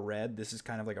more of a red. This is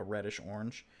kind of like a reddish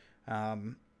orange. I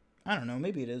don't know.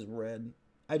 Maybe it is red.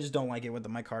 I just don't like it with the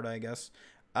micarta, I guess.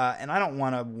 And I don't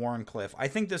want a Wharncliffe. I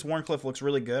think this Wharncliffe looks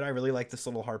really good. I really like this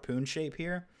little harpoon shape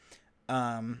here.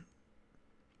 And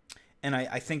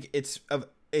I think it's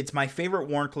my favorite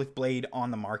Wharncliffe blade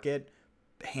on the market,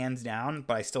 hands down,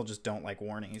 but I still just don't like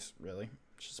Warnies, really.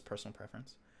 It's just a personal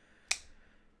preference.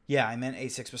 Yeah, I meant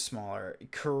A6 was smaller.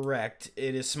 Correct.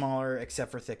 It is smaller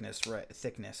except for thickness. Right,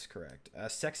 thickness, correct.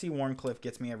 Sexy Wharncliffe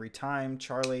gets me every time.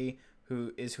 Charlie,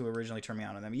 who originally turned me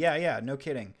on to them. Yeah, no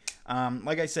kidding.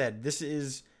 Like I said, this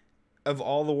is, of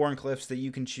all the Wharncliffes that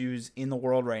you can choose in the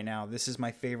world right now, this is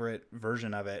my favorite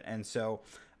version of it. And so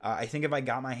I think if I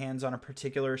got my hands on a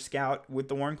particular Scout with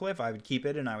the Wharncliffe, I would keep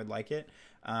it and I would like it.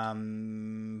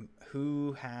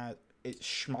 Who had it?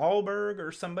 Schmalberg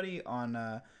or somebody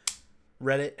on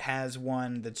Reddit has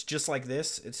one that's just like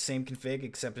this. It's the same config,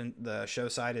 except in the show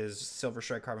side is Silver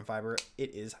Strike carbon fiber.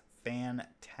 It is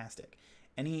fantastic.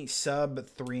 Any sub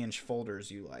 3-inch folders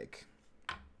you like?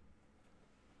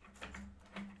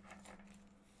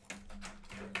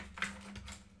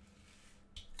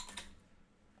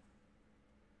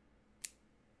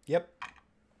 Yep.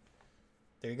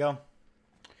 There you go.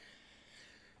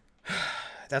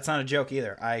 That's not a joke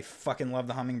either. I fucking love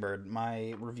the Hummingbird.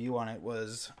 My review on it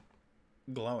was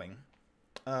glowing.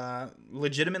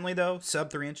 Legitimately though, sub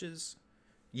 3 inches.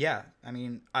 Yeah, I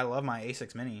mean, I love my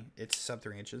A6 Mini. It's sub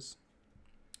 3 inches.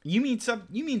 You mean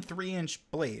 3-inch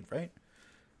blade, right?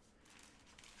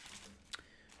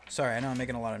 Sorry, I know I'm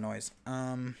making a lot of noise.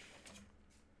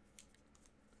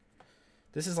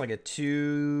 This is like a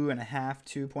 2.5,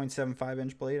 2.75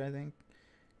 inch blade, I think.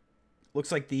 Looks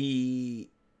like the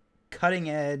cutting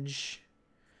edge.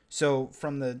 So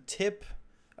from the tip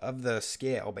of the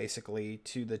scale, basically,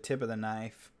 to the tip of the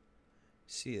knife,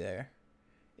 see there,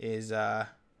 is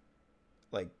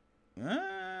like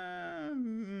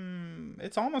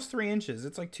it's almost 3 inches.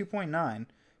 It's like 2.9.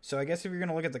 So I guess if you're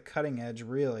gonna look at the cutting edge,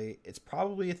 really, it's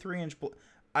probably a 3-inch blade.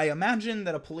 I imagine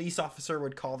that a police officer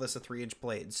would call this a 3-inch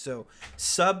blade. So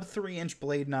sub 3-inch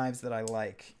blade knives that I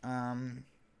like.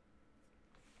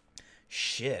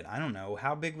 Shit, I don't know.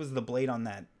 How big was the blade on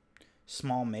that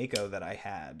small Mako that I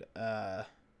had?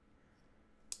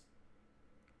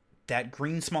 That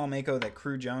green small Mako that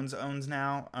Crew Jones owns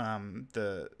now.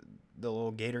 The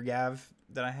little Gator Gav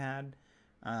that I had.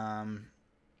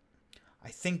 I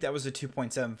think that was a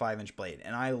 2.75 inch blade,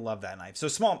 and I love that knife. So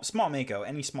small Mako,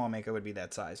 any small Mako would be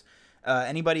that size.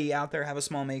 Anybody out there have a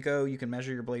small Mako? You can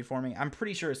measure your blade for me. I'm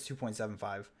pretty sure it's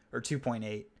 2.75 or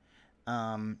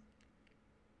 2.8.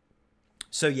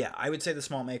 So yeah, I would say the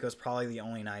small Mako is probably the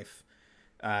only knife.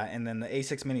 And then the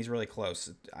A6 Mini is really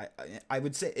close. I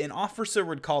would say an officer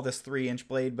would call this 3-inch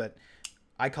blade, but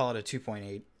I call it a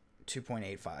 2.8,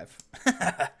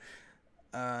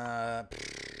 2.85.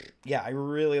 Yeah, I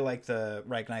really like the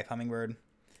Reich Knife Hummingbird.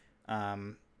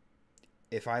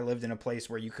 If I lived in a place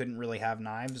where you couldn't really have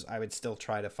knives, I would still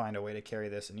try to find a way to carry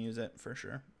this and use it for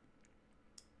sure.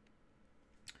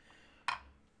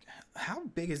 How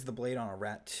big is the blade on a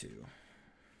Rat 2?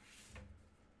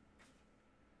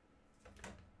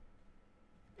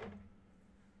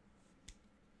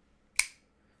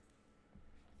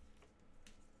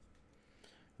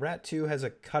 Rat 2 has a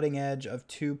cutting edge of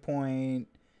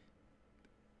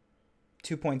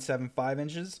 2.75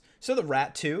 inches. So the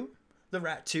Rat 2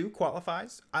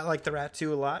 qualifies. I like the Rat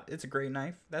 2 a lot. It's a great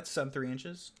knife. That's sub 3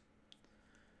 inches.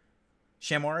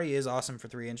 Shamwari is awesome for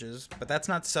 3 inches, but that's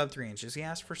not sub 3 inches. He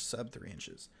asked for sub 3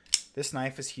 inches. This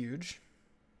knife is huge,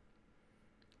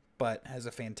 but has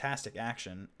a fantastic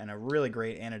action and a really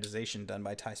great anodization done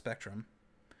by Tie Spectrum.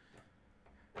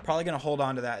 Probably going to hold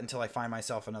on to that until I find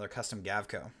myself another custom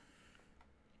Gavco.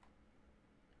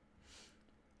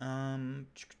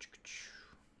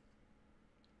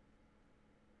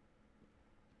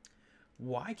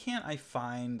 Why can't I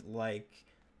find, like,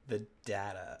 the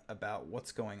data about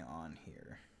what's going on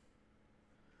here.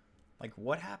 Like,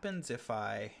 what happens if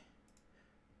I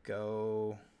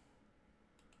go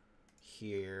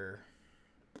here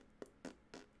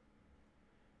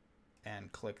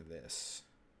and click this?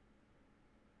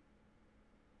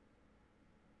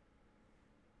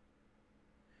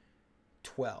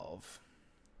 $12.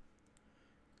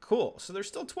 Cool. So there's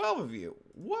still 12 of you.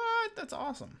 What? That's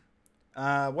awesome.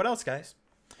 What else, guys?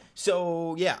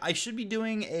 So yeah, I should be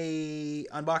doing a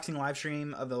unboxing live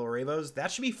stream of the Larevos. That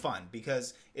should be fun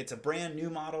because it's a brand new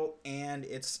model and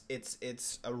it's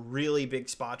a really big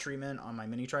spot treatment on my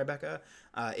mini Tribeca.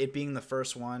 It being the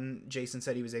first one, Jason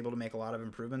said he was able to make a lot of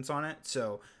improvements on it.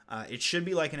 So it should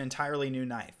be like an entirely new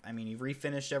knife. I mean, he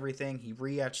refinished everything. He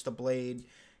re-etched the blade.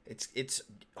 It's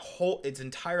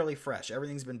entirely fresh.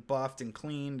 Everything's been buffed and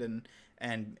cleaned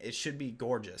and it should be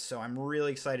gorgeous. So I'm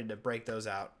really excited to break those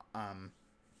out.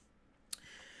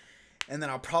 And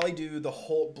then I'll probably do the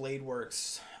Holt Blade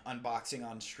Works unboxing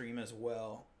on stream as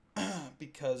well.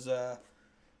 Because the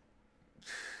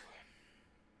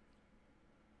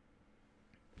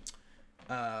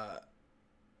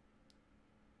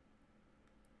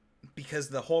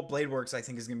Holt Blade Works I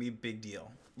think is going to be a big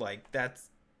deal. Like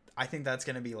I think that's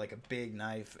going to be like a big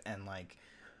knife, and like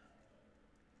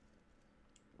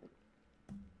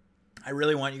I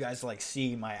really want you guys to like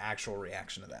see my actual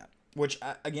reaction to that. Which,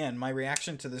 again, my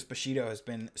reaction to this Bushido has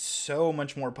been so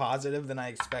much more positive than I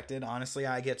expected. Honestly,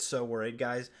 I get so worried,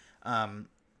 guys.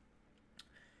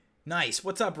 Nice.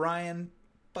 What's up, Ryan?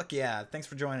 Fuck yeah. Thanks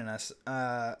for joining us.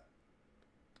 Yeah,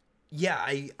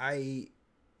 I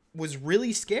was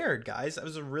really scared, guys. I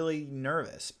was really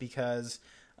nervous because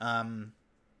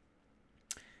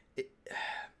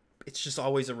it's just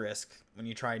always a risk when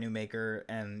you try a new maker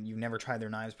and you've never tried their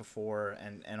knives before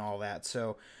and all that.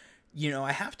 So... You know,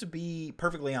 I have to be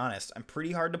perfectly honest. I'm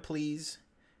pretty hard to please.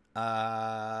 And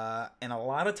a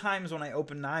lot of times when I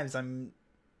open knives, I'm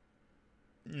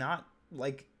not,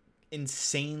 like,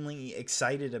 insanely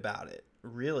excited about it.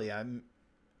 Really, I'm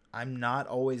not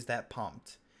always that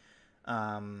pumped.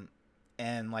 And,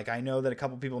 like, I know that a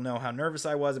couple people know how nervous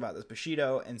I was about this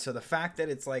Bushido. And so the fact that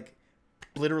it's, like,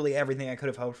 literally everything I could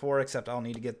have hoped for, except I'll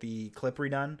need to get the clip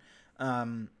redone,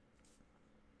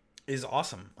 is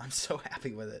awesome. I'm so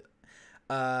happy with it.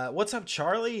 What's up,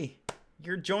 Charlie?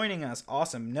 You're joining us.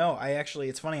 Awesome. No,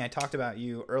 it's funny. I talked about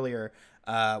you earlier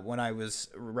when I was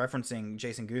referencing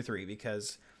Jason Guthrie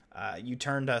because you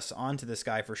turned us on to this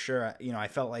guy for sure. You know, I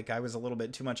felt like I was a little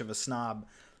bit too much of a snob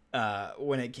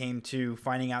when it came to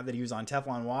finding out that he was on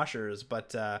Teflon washers,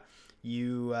 but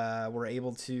you were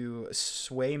able to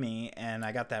sway me, and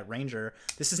I got that Ranger.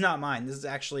 This is not mine. This is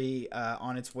actually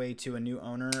on its way to a new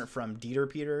owner from Dieter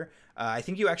Peter. I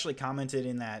think you actually commented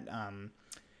in that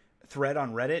thread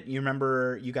on Reddit. You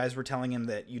remember you guys were telling him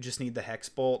that you just need the hex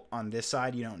bolt on this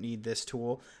side. You don't need this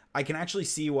tool. I can actually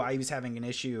see why he was having an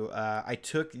issue. I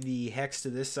took the hex to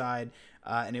this side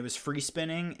and it was free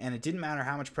spinning, and it didn't matter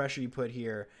how much pressure you put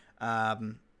here.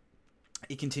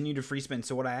 It continued to free spin.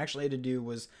 So what I actually had to do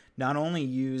was not only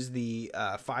use the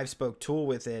 5-spoke tool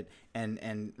with it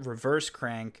and reverse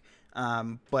crank,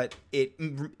 but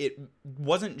it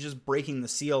wasn't just breaking the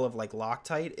seal of like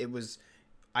Loctite.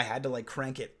 I had to like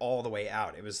crank it all the way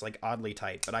out. It was like oddly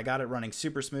tight, but I got it running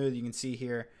super smooth. You can see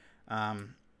here,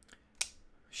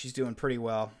 she's doing pretty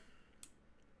well.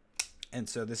 And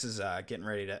so this is getting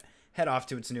ready to head off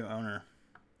to its new owner.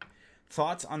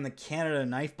 Thoughts on the Canada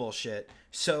knife bullshit?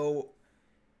 So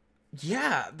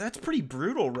yeah, that's pretty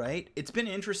brutal, right? It's been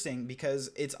interesting because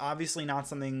it's obviously not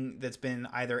something that's been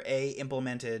either A,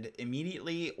 implemented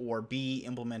immediately, or B,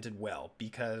 implemented well,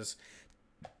 because,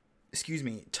 excuse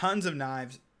me, tons of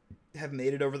knives have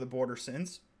made it over the border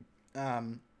since.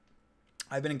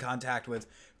 I've been in contact with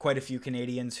quite a few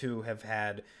Canadians who have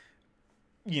had,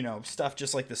 you know, stuff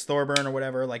just like this Thorburn or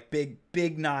whatever, like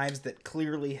big knives that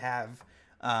clearly have,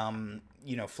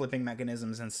 you know, flipping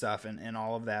mechanisms and stuff and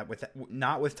all of that,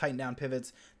 not with tighten down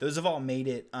pivots. Those have all made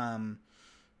it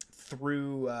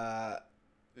through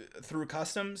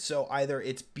customs. So either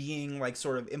it's being like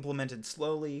sort of implemented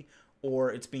slowly,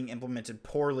 or it's being implemented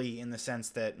poorly in the sense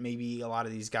that maybe a lot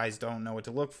of these guys don't know what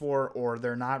to look for, or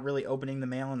they're not really opening the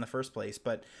mail in the first place.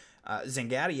 But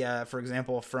Zangadia, for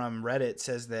example, from Reddit,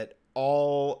 says that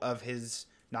all of his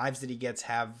knives that he gets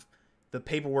have the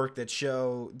paperwork that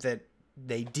show that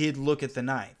they did look at the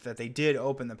knife, that they did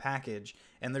open the package,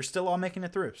 and they're still all making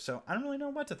it through. So I don't really know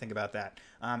what to think about that.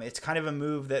 It's kind of a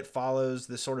move that follows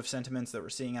the sort of sentiments that we're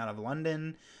seeing out of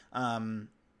London.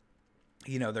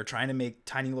 You know, they're trying to make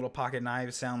tiny little pocket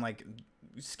knives sound like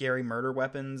scary murder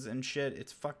weapons and shit.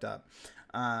 It's fucked up.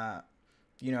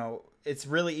 you know, it's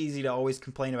really easy to always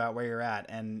complain about where you're at,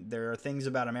 and there are things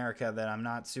about America that I'm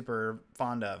not super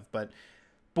fond of, but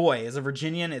boy, as a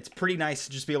Virginian, it's pretty nice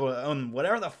to just be able to own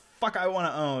whatever the fuck I want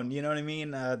to own. You know what I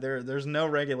mean? There's no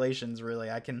regulations really.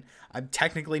 I'm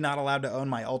technically not allowed to own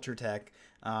my Ultratech,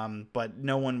 but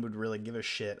no one would really give a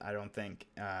shit, I don't think.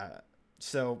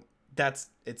 So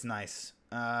it's nice.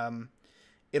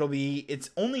 It's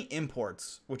only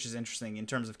imports, which is interesting in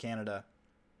terms of Canada.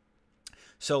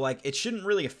 So, like, it shouldn't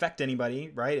really affect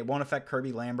anybody, right? It won't affect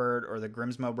Kirby Lambert or the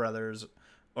Grimsmo brothers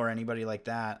or anybody like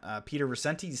that. Peter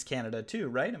Vicenti's Canada too,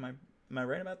 right? Am I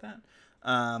right about that?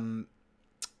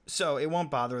 So it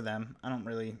won't bother them. I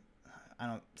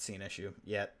don't see an issue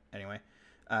yet. Anyway,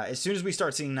 as soon as we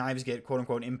start seeing knives get quote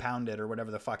unquote impounded or whatever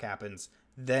the fuck happens,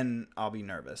 then I'll be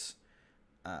nervous.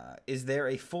 Is there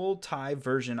a full tie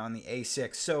version on the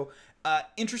A6? So,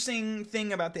 interesting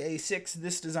thing about the A6,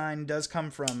 this design does come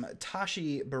from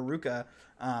Tashi Baruka.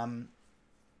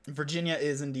 Virginia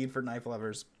is indeed for knife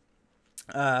lovers.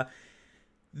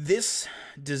 This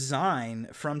design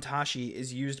from Tashi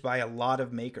is used by a lot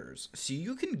of makers. So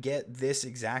you can get this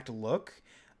exact look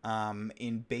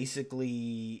in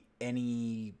basically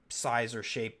any size or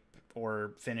shape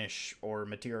or finish or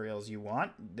materials you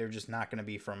want. They're just not going to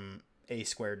be from A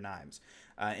Squared knives.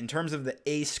 In terms of the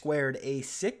A Squared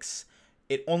A6,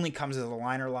 it only comes as a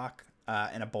liner lock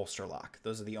and a bolster lock.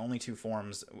 Those are the only two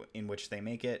forms in which they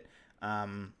make it.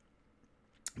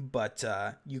 But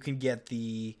you can get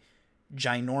the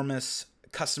ginormous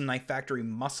Custom Knife Factory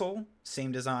Muscle,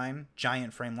 same design,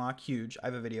 giant frame lock, huge. I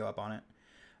have a video up on it.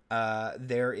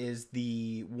 There is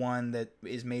the one that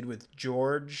is made with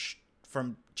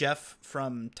Jeff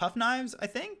from Tough Knives, I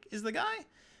think, is the guy.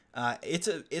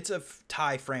 It's a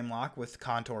tie frame lock with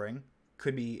contouring.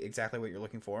 Could be exactly what you're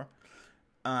looking for.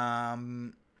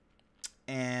 And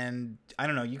I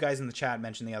don't know, you guys in the chat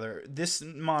mentioned the other. This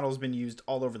model's been used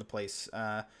all over the place.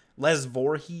 Les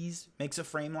Voorhees makes a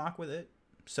frame lock with it.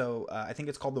 So I think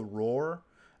it's called the Roar.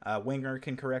 Winger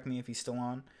can correct me if he's still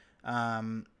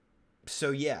on.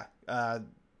 So yeah,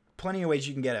 plenty of ways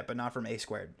you can get it, but not from A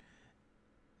Squared.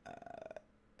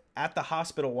 At the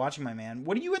hospital watching my man.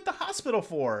 What are you at the hospital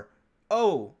for?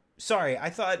 Oh, sorry. I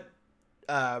thought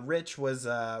Rich was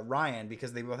Ryan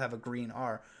because they both have a green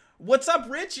R. What's up,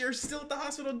 Rich? You're still at the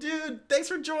hospital, dude. Thanks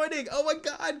for joining. Oh my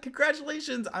God,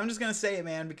 congratulations. I'm just gonna say it,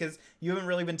 man, because you haven't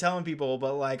really been telling people,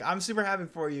 but like, I'm super happy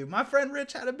for you. My friend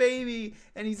Rich had a baby,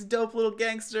 and he's a dope little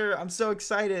gangster. I'm so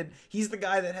excited. He's the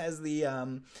guy that has the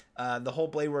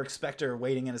whole Bladeworks Spectre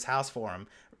waiting in his house for him.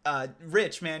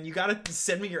 Rich, man, you gotta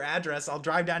send me your address. I'll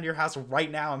drive down to your house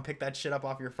right now and pick that shit up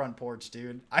off your front porch,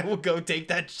 dude. I will go take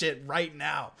that shit right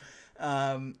now.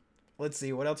 Let's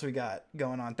see what else we got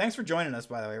going on. Thanks for joining us,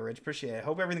 by the way, Rich. Appreciate it.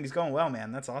 Hope everything's going well,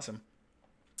 man. That's awesome.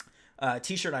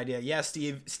 T-shirt idea. Yeah,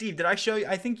 Steve. Steve, did I show you?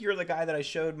 I think you're the guy that I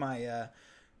showed my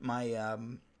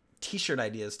T-shirt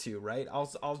ideas to, right?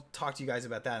 I'll talk to you guys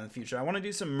about that in the future. I want to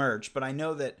do some merch, but I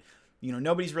know that, you know,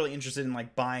 nobody's really interested in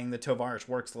like buying the Tovarich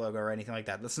Works logo or anything like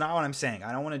that. That's not what I'm saying.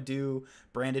 I don't want to do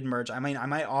branded merch. I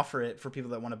might offer it for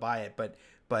people that want to buy it,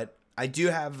 but I do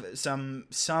have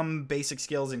some basic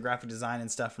skills in graphic design and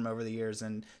stuff from over the years,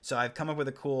 and so I've come up with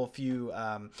a cool few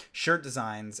shirt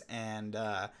designs, and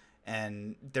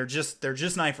they're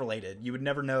just knife related. You would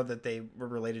never know that they were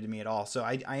related to me at all. So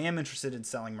I am interested in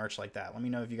selling merch like that. Let me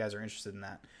know if you guys are interested in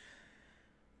that.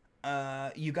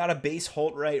 You got a base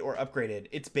Holtrite or upgraded?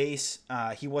 It's base.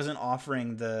 He wasn't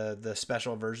offering the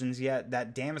special versions yet.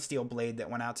 That Damasteel blade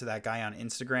that went out to that guy on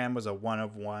Instagram was a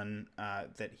 1-of-1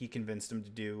 that he convinced him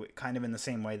to do, kind of in the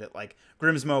same way that like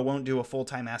Grimsmo won't do a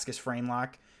full-time Ascus frame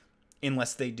lock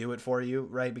unless they do it for you,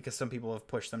 right? Because some people have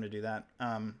pushed them to do that.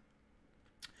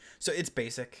 So it's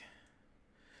basic.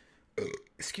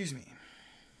 Excuse me.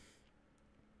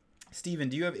 Steven,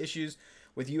 do you have issues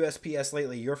with USPS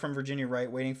lately? You're from Virginia,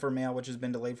 right? Waiting for mail, which has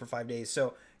been delayed for 5 days.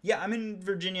 So yeah, I'm in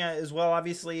Virginia as well,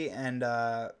 obviously, and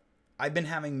I've been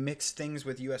having mixed things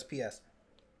with USPS.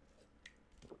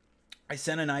 I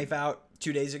sent a knife out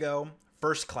 2 days ago,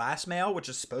 first class mail, which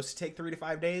is supposed to take 3 to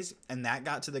 5 days, and that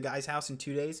got to the guy's house in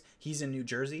 2 days. He's in New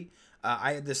Jersey.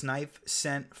 I had this knife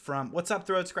sent from, what's up,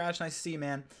 Throat Scratch? Nice to see you,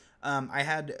 man. I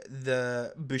had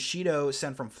the Bushido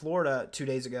sent from Florida 2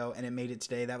 days ago, and it made it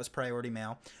today. That was priority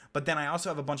mail. But then I also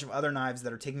have a bunch of other knives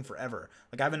that are taking forever.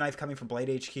 Like I have a knife coming from Blade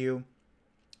HQ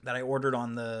that I ordered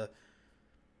on the,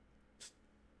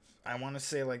 I want to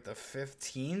say like the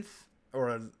 15th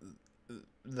or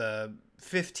the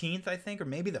 15th, I think, or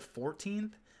maybe the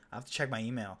 14th. I'll have to check my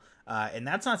email. And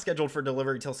that's not scheduled for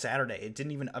delivery till Saturday. It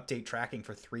didn't even update tracking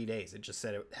for 3 days. It just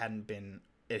said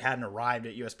it hadn't arrived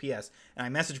at USPS. And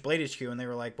I messaged Blade HQ and they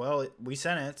were like, well, we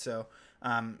sent it. So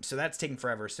So that's taking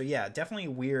forever. So yeah, definitely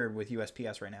weird with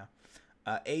USPS right now.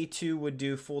 A2 would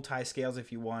do full tie scales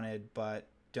if you wanted, but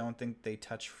don't think they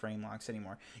touch frame locks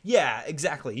anymore. Yeah,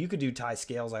 exactly. You could do tie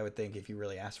scales, I would think, if you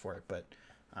really asked for it, but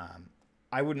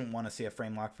I wouldn't want to see a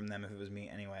frame lock from them if it was me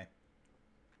anyway.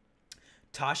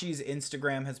 Tashi's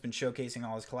Instagram has been showcasing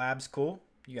all his collabs. Cool.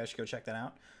 You guys should go check that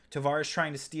out. Tavares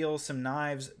trying to steal some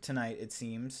knives tonight, it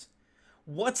seems.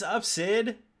 What's up,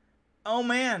 Sid? Oh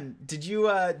man, did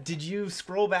you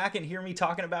scroll back and hear me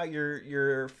talking about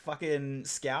your fucking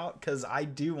scout? Cause I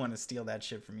do want to steal that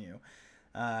shit from you.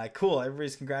 Cool.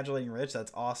 Everybody's congratulating Rich.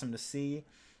 That's awesome to see.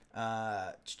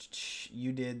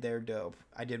 You did their dope.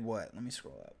 I did what? Let me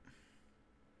scroll up.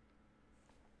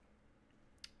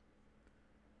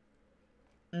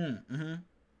 Mm-hmm.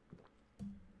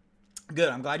 Good.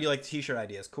 I'm glad you like the t-shirt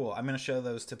ideas. Cool. I'm gonna show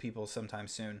those to people sometime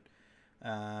soon.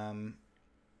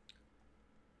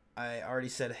 I already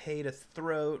said hey to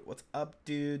Throat. What's up,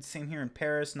 dude? Same here in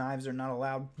Paris. Knives are not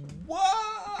allowed.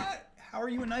 What? How are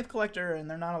you a knife collector and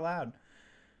they're not allowed?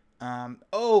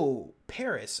 Oh,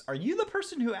 Paris. Are you the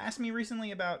person who asked me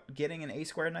recently about getting an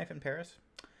A-squared knife in Paris?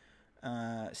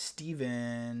 Steve.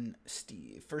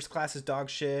 First class is dog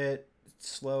shit.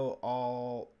 Slow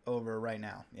all over right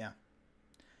now. Yeah.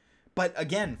 But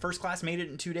again, first class made it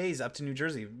in 2 days up to New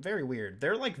Jersey. Very weird.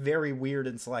 They're like very weird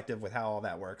and selective with how all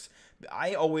that works.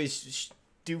 I always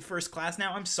do first class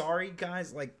now. I'm sorry,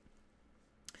 guys. Like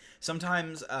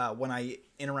sometimes when I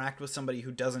interact with somebody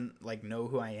who doesn't like know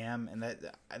who I am, and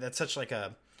that's such like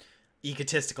a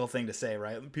egotistical thing to say,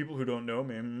 right? People who don't know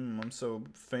me, I'm so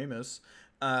famous.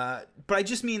 But I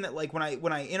just mean that like when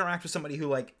I interact with somebody who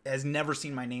like has never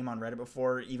seen my name on Reddit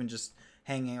before, even just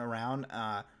hanging around,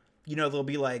 you know, they'll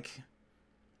be like,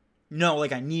 no,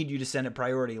 like I need you to send it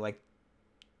priority, like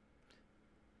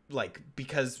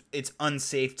because it's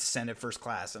unsafe to send it first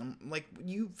class. And I'm like,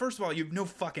 first of all, you have no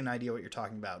fucking idea what you're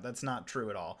talking about. That's not true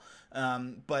at all.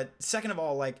 But second of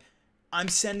all, like I'm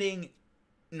sending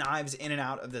knives in and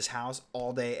out of this house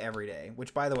all day, every day,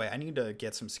 which by the way, I need to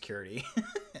get some security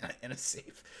in a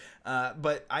safe.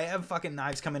 But I have fucking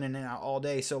knives coming in and out all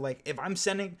day. So like if I'm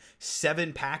sending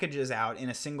 7 packages out in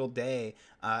a single day,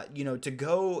 you know, to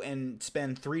go and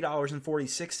spend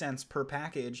 $3.46 per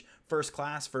package first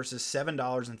class versus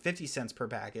 $7.50 per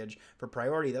package for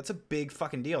priority, that's a big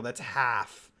fucking deal. That's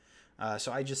half.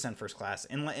 So I just send first class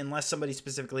unless somebody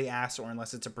specifically asks or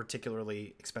unless it's a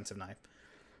particularly expensive knife.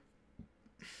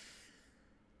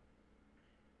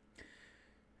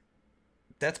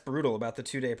 That's brutal about the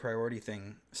 2-day priority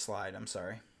thing, Slide. I'm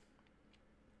sorry.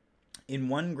 In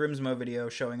one Grimsmo video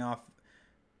showing off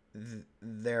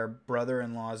their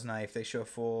brother-in-law's knife, they show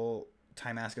full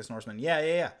Timascus Norseman.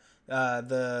 Yeah.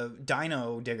 The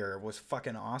Dino Digger was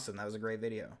fucking awesome. That was a great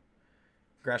video.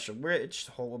 Congrats to Rich.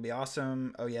 Holt will be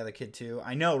awesome. Oh yeah, the kid too.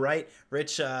 I know, right?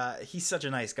 Rich, he's such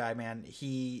a nice guy, man.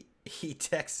 He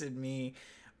texted me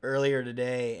earlier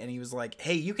today, and he was like,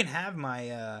 "Hey, you can have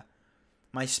my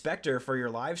Spectre for your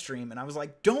live stream." And I was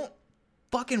like, don't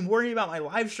fucking worry about my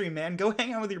live stream, man. Go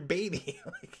hang out with your baby.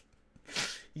 Like,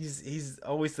 he's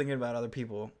always thinking about other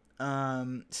people.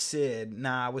 Sid,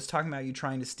 nah, I was talking about you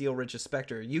trying to steal Rich's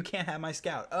Spectre. You can't have my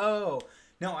Scout. Oh,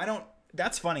 no, I don't.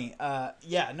 That's funny.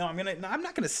 Yeah, no, I'm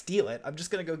not gonna steal it. I'm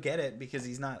just gonna go get it because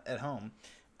he's not at home.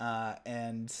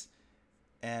 And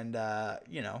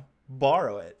you know,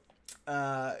 borrow it.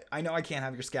 I know I can't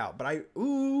have your Scout, but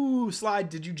Slide,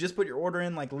 did you just put your order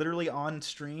in like literally on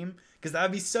stream? Because that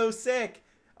would be so sick.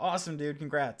 Awesome, dude.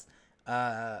 Congrats.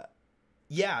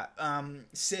 Yeah,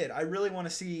 Sid, I really want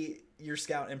to see your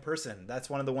Scout in person. That's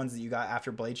one of the ones that you got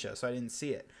after Blade Show, so I didn't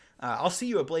see it. I'll see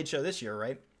you at Blade Show this year,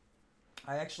 right?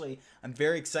 I'm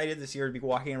very excited this year to be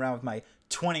walking around with my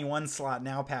 21 slot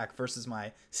now pack versus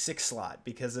my 6 slot,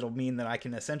 because it'll mean that I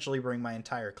can essentially bring my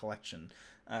entire collection.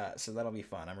 So that'll be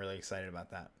fun. I'm really excited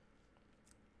about that.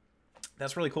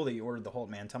 That's really cool that you ordered the Holt,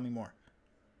 man. Tell me more.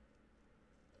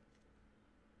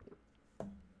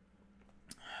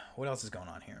 What else is going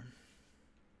on here?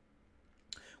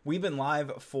 We've been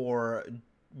live for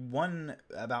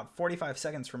about 45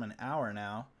 seconds from an hour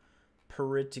now.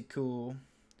 Pretty cool.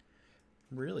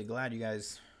 Really glad you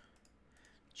guys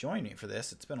joined me for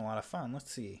this. It's been a lot of fun.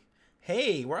 Let's see.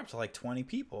 Hey, we're up to like 20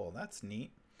 people. That's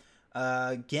neat.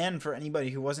 Again, for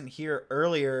anybody who wasn't here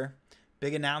earlier,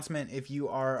 big announcement. If you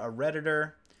are a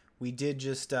Redditor, we did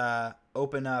just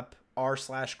open up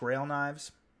r/Grail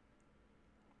Knives.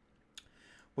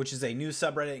 which is a new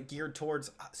subreddit geared towards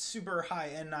super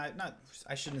high-end knife. Not,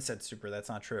 I shouldn't have said super. That's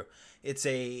not true. It's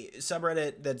a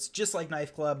subreddit that's just like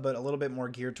Knife Club, but a little bit more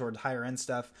geared towards higher-end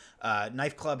stuff.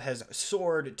 Knife Club has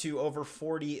soared to over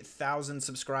 40,000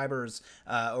 subscribers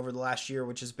over the last year,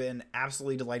 which has been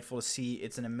absolutely delightful to see.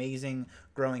 It's an amazing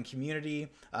growing community,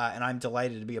 and I'm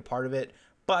delighted to be a part of it.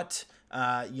 But,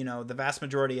 you know, the vast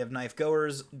majority of knife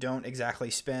goers don't exactly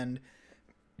spend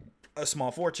a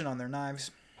small fortune on their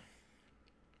knives.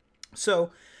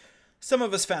 So some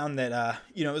of us found that,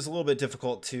 you know, it was a little bit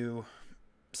difficult to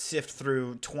sift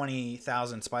through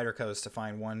 20,000 Spydercos to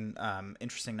find one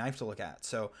interesting knife to look at.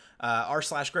 So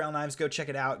r/Grail Knives, go check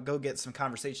it out. Go get some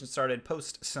conversation started.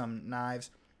 Post some knives.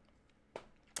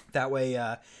 That way,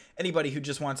 anybody who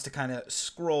just wants to kind of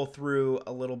scroll through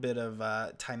a little bit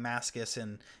of Timascus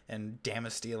and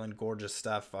Damasteel and gorgeous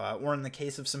stuff, or in the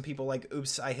case of some people like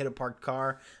Oops, I Hit a Parked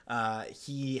Car,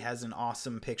 he has an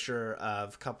awesome picture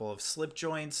of a couple of slip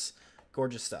joints.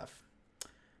 Gorgeous stuff.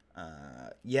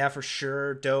 Yeah, for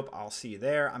sure. Dope. I'll see you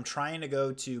there. I'm trying to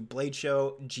go to Blade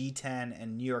Show, G10,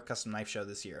 and New York Custom Knife Show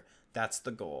this year. That's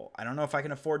the goal. I don't know if I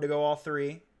can afford to go all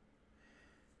three,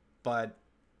 but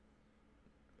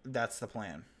that's the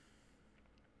plan.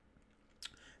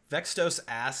 Vextos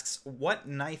asks, what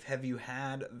knife have you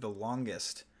had the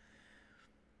longest?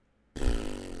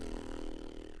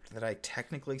 That I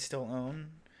technically still own?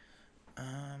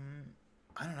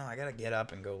 I don't know. I gotta get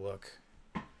up and go look.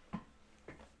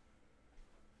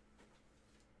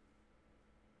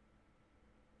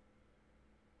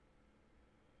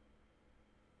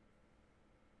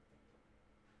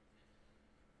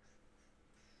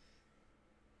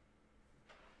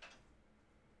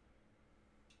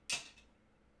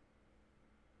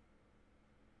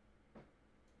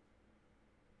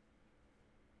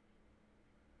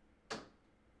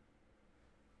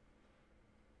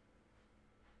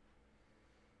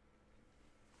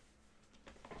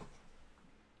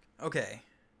 Okay,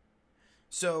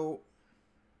 so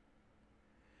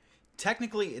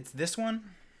technically it's this one,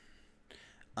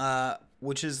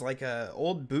 which is like a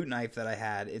old boot knife that I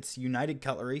had. It's United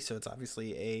Cutlery, so it's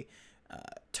obviously a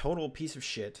total piece of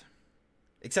shit,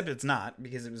 except it's not,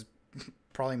 because it was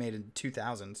probably made in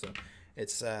 2000, so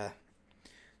it's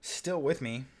still with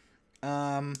me.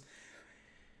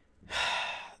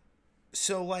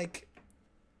 So like,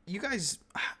 you guys,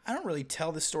 I don't really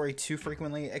tell this story too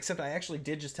frequently, except I actually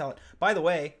did just tell it. By the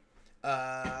way,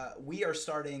 we are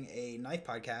starting a knife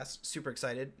podcast. Super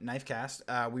excited.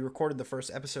 Knifecast. We recorded the first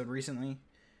episode recently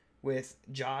with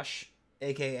Josh,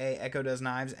 aka Echo Does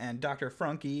Knives, and Dr.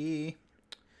 Frunky.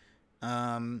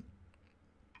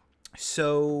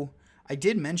 So I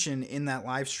did mention in that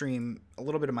live stream a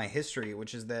little bit of my history,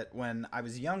 which is that when I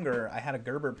was younger, I had a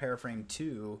Gerber Paraframe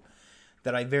 2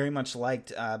 that I very much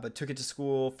liked, but took it to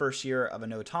school first year of a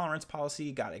no tolerance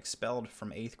policy, got expelled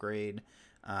from 8th grade,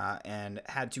 and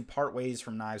had to part ways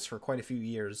from knives for quite a few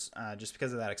years just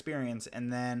because of that experience.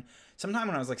 And then sometime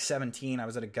when I was like 17, I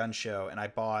was at a gun show and I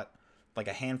bought like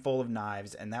a handful of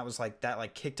knives, and that was like, that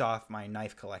like kicked off my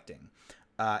knife collecting.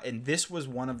 And this was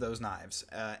one of those knives.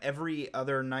 Every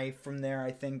other knife from there,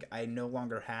 I think I no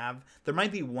longer have. There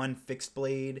might be one fixed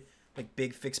blade, like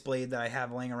big fixed blade that I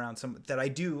have laying around, some that I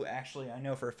do actually, I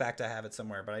know for a fact I have it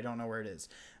somewhere, but I don't know where it is.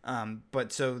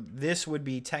 But so this would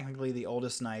be technically the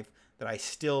oldest knife that I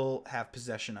still have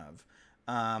possession of.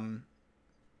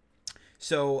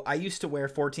 So I used to wear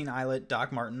 14 eyelet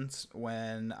Doc Martens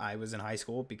when I was in high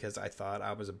school because I thought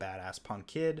I was a badass punk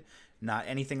kid, not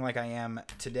anything like I am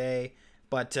today.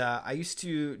 But I used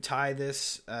to tie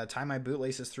my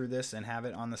bootlaces through this and have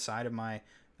it on the side of my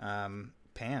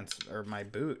pants or my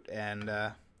boot, and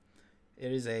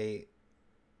it is a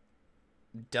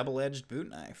double-edged boot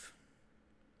knife.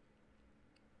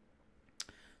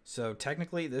 So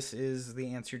technically this is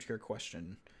the answer to your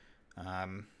question.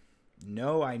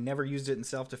 No, I never used it in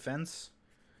self-defense,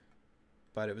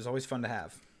 but it was always fun to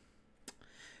have.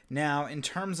 Now, in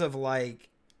terms of like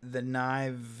the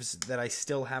knives that I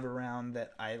still have around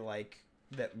that I like,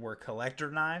 that were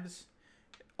collector knives,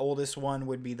 oldest one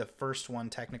would be the first one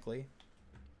technically,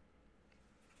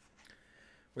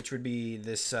 which would be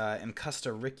this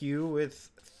Encusta Rikyu with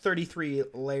 33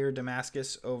 layer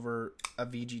Damascus over a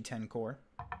VG10 core.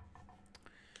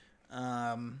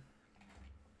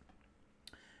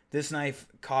 This knife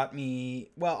caught me,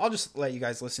 well, I'll just let you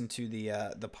guys listen to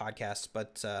the podcast,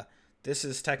 but this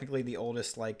is technically the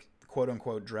oldest, like,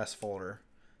 quote-unquote dress folder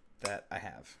that I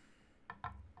have.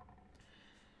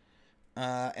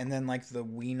 And then, like, the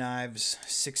WE Knives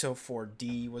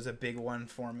 604D was a big one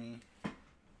for me.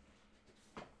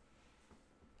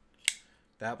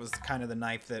 That was kind of the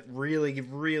knife that really,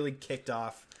 really kicked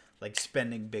off, like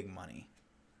spending big money.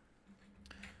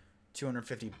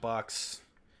 $250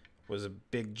 was a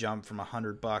big jump from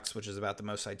 $100, which is about the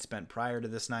most I'd spent prior to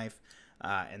this knife.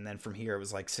 And then from here it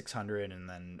was like 600, and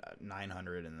then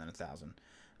 900, and then 1,000.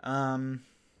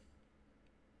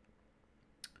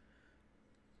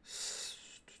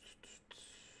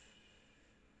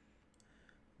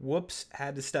 Whoops,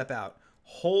 had to step out.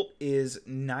 Holt is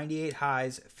 98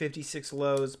 highs, 56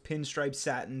 lows, pinstripe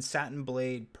satin, satin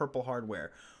blade, purple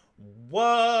hardware.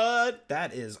 What?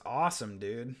 That is awesome,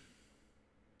 dude.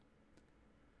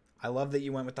 I love that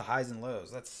you went with the highs and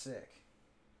lows. That's sick.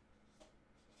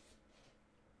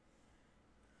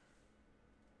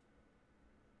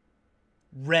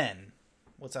 Ren.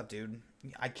 What's up, dude?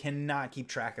 I cannot keep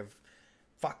track of...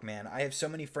 Fuck, man. I have so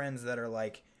many friends that are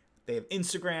like... They have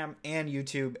Instagram and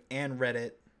YouTube and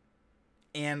Reddit.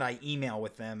 And I email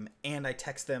with them. And I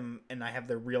text them. And I have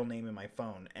their real name in my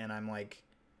phone. And I'm like...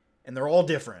 And they're all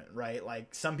different, right?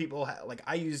 Like, some people... Like,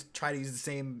 I try to use the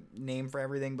same name for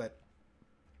everything, but...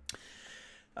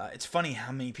 it's funny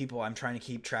how many people I'm trying to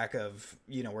keep track of,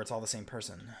 you know, where it's all the same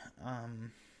person.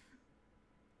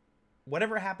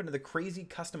 Whatever happened to the crazy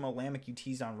custom Olamic you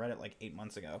teased on Reddit like 8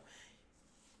 months ago?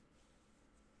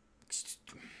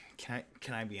 Can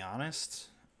I be honest?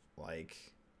 Like,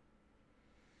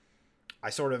 I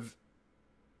sort of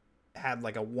had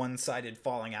like a one-sided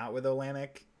falling out with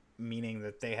Olamic, meaning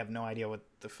that they have no idea what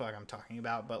the fuck I'm talking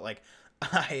about. But like,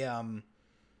 I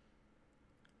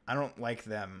don't like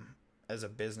them as a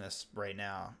business right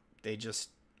now.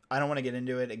 I don't want to get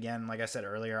into it again. Like I said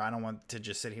earlier, I don't want to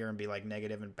just sit here and be like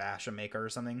negative and bash a maker or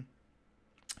something.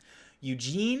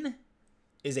 Eugene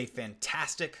is a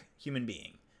fantastic human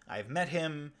being. I've met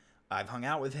him. I've hung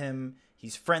out with him.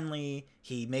 He's friendly.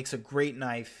 He makes a great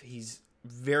knife. He's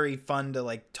very fun to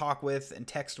like talk with and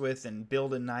text with and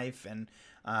build a knife. And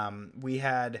I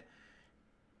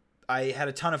had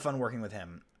a ton of fun working with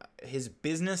him. His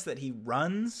business that he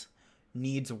runs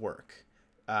needs work.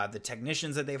 The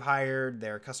technicians that they've hired,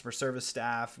 their customer service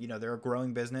staff, you know, they're a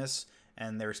growing business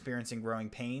and they're experiencing growing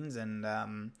pains.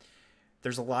 And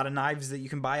there's a lot of knives that you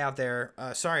can buy out there.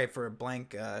 Sorry for a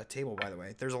blank table, by the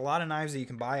way. There's a lot of knives that you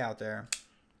can buy out there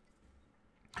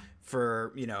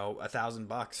for, you know,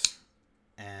 $1,000.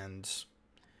 And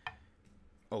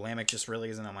Olamic just really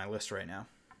isn't on my list right now.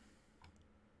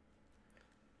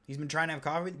 He's been trying to have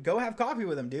coffee. Go have coffee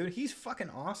with him, dude. He's fucking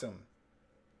awesome.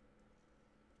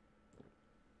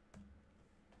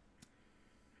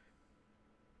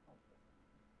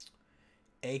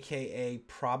 AKA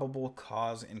probable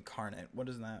cause incarnate. What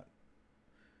is that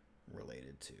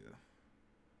related to?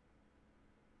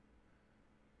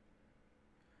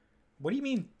 What do you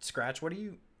mean, Scratch? What are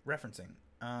you referencing?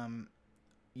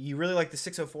 You really like the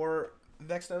 604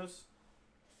 Vextos?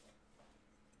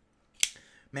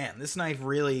 Man, this knife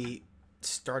really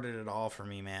started it all for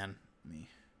me, man.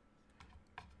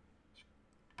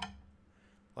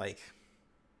 Like...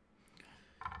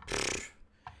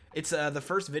 It's the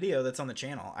first video that's on the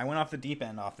channel. I went off the deep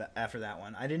end after that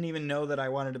one. I didn't even know that I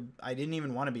didn't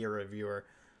even want to be a reviewer,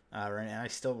 and I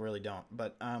still really don't.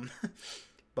 But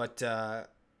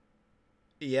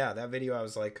yeah, that video I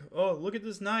was like, oh, look at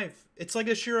this knife. It's like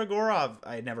a Shirogorov.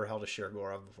 I had never held a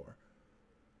Shirogorov before.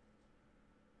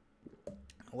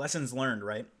 Lessons learned,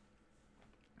 right?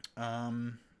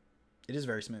 It is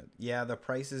very smooth. Yeah, the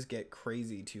prices get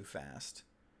crazy too fast.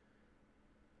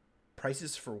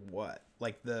 Prices for what?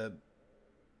 Like the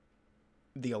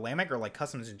Olamic or like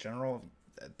customs in general?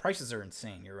 Prices are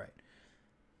insane. You're right.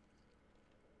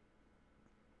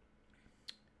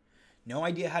 No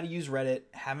idea how to use Reddit.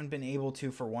 Haven't been able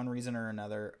to for one reason or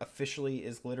another. Officially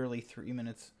is literally 3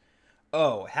 minutes.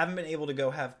 Oh, haven't been able to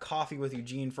go have coffee with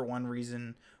Eugene for one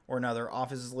reason or another.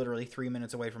 Office is literally 3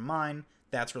 minutes away from mine.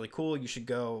 That's really cool. You should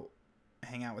go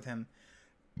hang out with him.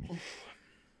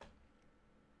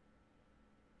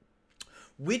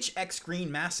 Which X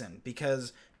Green Masson?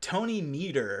 Because Tony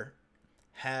Meter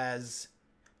has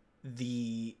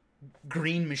the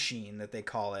green machine that they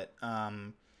call it,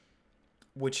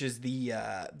 which is the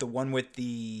one with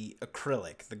the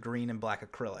acrylic, the green and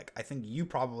black acrylic. I think you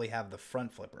probably have the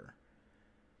front flipper.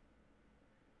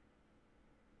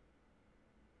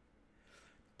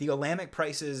 The Olamic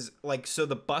prices, like, so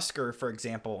the Busker, for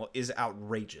example, is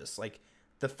outrageous. Like,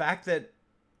 the fact that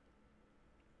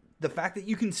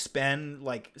you can spend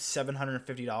like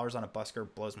 $750 on a Busker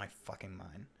blows my fucking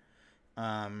mind.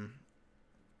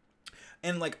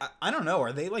 And like, I don't know,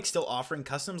 are they like still offering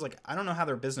customs? Like, I don't know how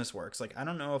their business works. Like, I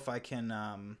don't know if I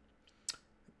can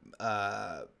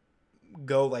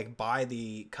go like buy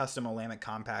the custom Olamic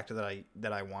compact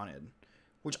that I wanted,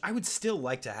 which I would still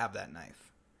like to have that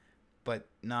knife, but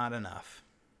not enough.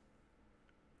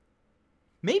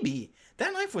 Maybe.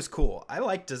 That knife was cool. I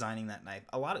liked designing that knife.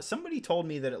 Somebody told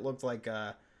me that it looked like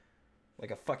a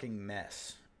fucking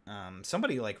mess.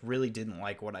 Somebody like really didn't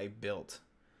like what I built.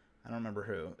 I don't remember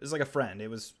who. It was like a friend. It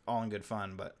was all in good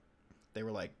fun, but they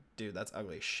were like, dude, that's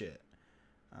ugly as shit.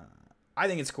 I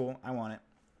think it's cool. I want it.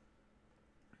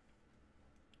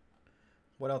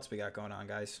 What else we got going on,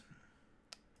 guys?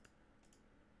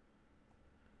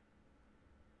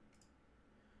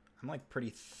 I'm like pretty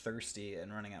thirsty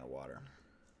and running out of water.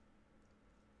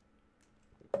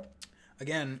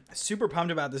 Again, super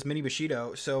pumped about this mini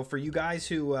Bushido. So for you guys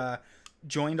who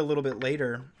joined a little bit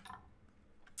later,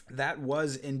 that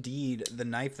was indeed the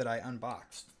knife that I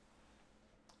unboxed.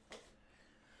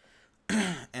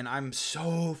 And I'm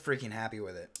so freaking happy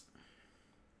with it.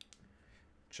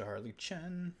 Charlie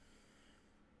Chen.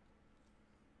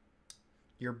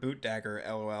 Your boot dagger,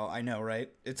 LOL. I know, right?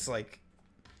 It's like,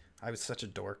 I was such a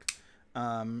dork.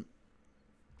 So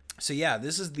yeah,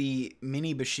 this is the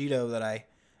mini Bushido that I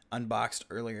unboxed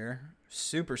earlier.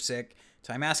 Super sick.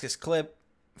 Timascus clip.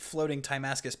 Floating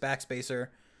Timascus backspacer.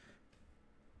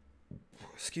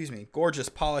 Excuse me. Gorgeous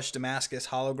polished Damascus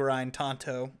hollow grind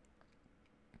Tonto.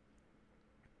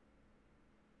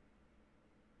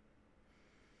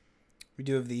 We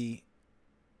do have the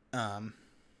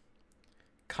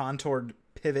contoured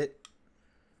pivot.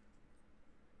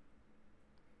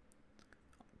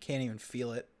 Can't even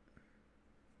feel it.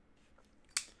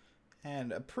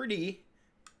 And a pretty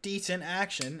decent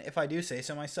action, if I do say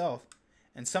so myself.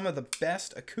 And some of the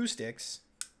best acoustics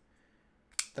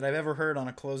that I've ever heard on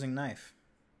a closing knife.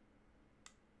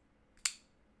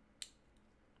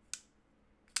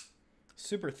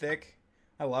 Super thick.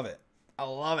 I love it. I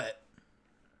love it.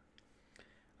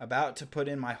 About to put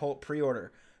in my Holt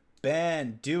pre-order.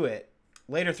 Ben, do it.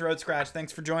 Later Throat Scratch,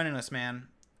 thanks for joining us, man.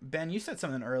 Ben, you said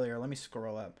something earlier. Let me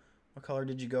scroll up. What color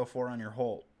did you go for on your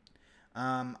Holt?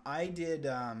 I did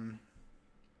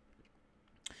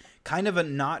kind of a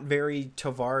not very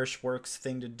Tavarish Works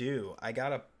thing to do. I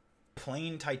got a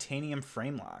plain titanium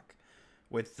frame lock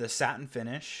with the satin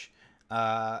finish.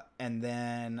 And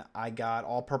then I got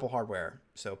all purple hardware.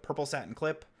 So purple satin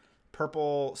clip,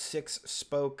 purple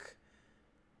 6-spoke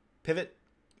pivot,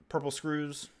 purple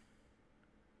screws,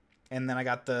 and then I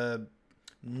got the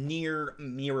near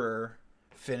mirror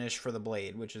finish for the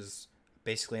blade, which is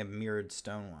basically a mirrored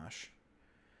stonewash.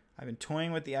 I've been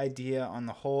toying with the idea on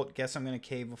the Holt. Guess I'm going to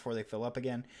cave before they fill up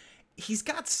again. He's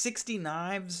got 60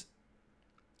 knives.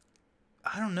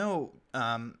 I don't know,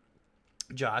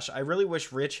 Josh. I really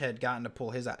wish Rich had gotten to pull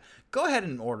his out. Go ahead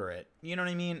and order it. You know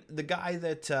what I mean? The guy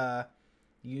that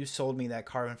you sold me that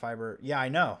carbon fiber. Yeah, I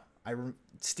know.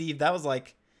 Steve, that was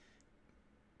like,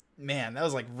 man, that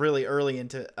was like really early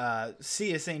into,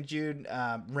 see you, St. Jude,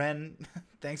 Ren,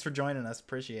 thanks for joining us,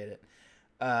 appreciate it.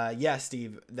 Yeah,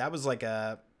 Steve, that was like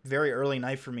a very early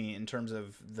night for me in terms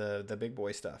of the big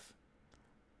boy stuff.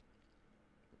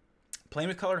 Playing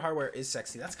with colored hardware is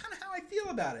sexy. That's kind of how I feel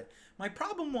about it. My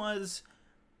problem was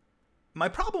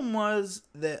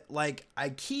that, like, I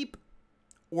keep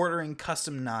ordering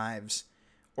custom knives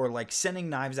or like sending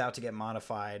knives out to get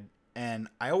modified, and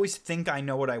I always think I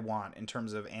know what I want in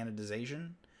terms of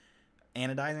anodizing,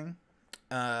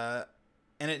 and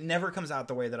it never comes out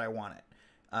the way that I want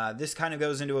it. This kind of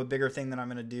goes into a bigger thing that I'm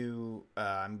going to do.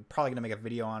 I'm probably going to make a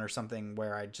video on or something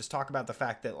where I just talk about the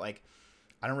fact that, like,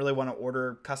 I don't really want to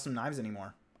order custom knives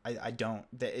anymore. I don't.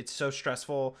 It's so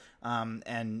stressful,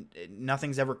 and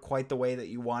nothing's ever quite the way that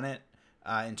you want it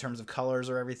in terms of colors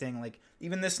or everything. Like,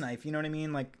 even this knife, you know what I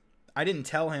mean? Like, I didn't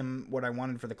tell him what I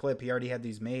wanted for the clip. He already had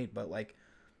these made, but, like,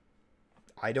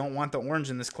 I don't want the orange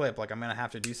in this clip. Like, I'm going to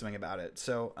have to do something about it.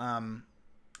 So,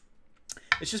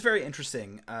 it's just very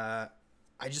interesting. I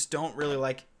just don't really,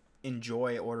 like,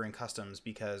 enjoy ordering customs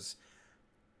because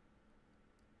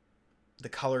the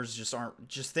colors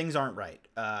just things aren't right.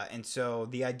 And so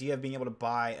the idea of being able to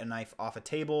buy a knife off a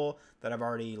table that I've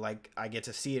already, like, I get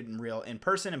to see it in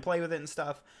person and play with it and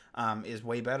stuff, is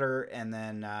way better. And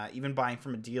then even buying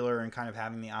from a dealer and kind of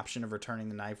having the option of returning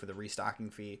the knife with a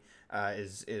restocking fee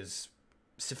is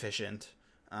sufficient.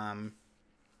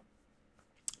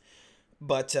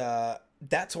 But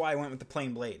that's why I went with the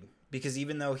plain blade, because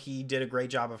even though he did a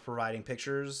great job of providing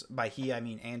pictures, by he I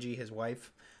mean Angie, his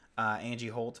wife, Angie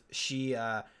Holt,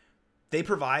 they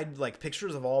provide, like,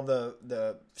 pictures of all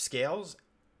the scales,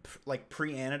 like,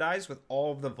 pre-anodized with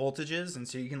all of the voltages, and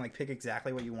so you can, like, pick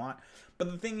exactly what you want.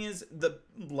 But the thing is, the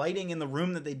lighting in the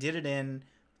room that they did it in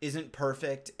isn't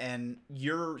perfect, and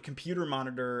your computer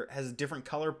monitor has a different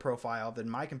color profile than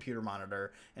my computer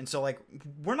monitor, and so, like,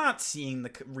 we're not seeing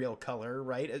the real color,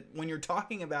 right? When you're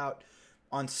talking about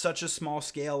on such a small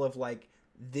scale of, like,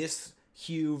 this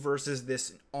hue versus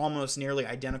this almost nearly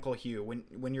identical hue.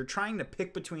 When you're trying to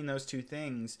pick between those two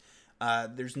things,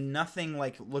 there's nothing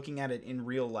like looking at it in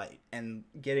real light and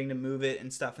getting to move it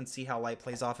and stuff and see how light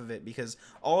plays off of it, because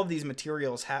all of these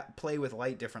materials play with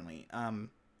light differently.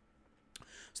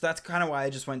 So that's kind of why I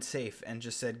just went safe and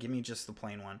just said, give me just the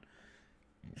plain one.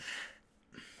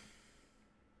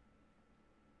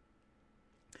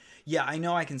 Yeah, I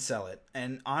know I can sell it.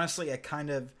 And honestly, I kind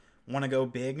of want to go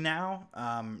big now.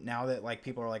 Now that like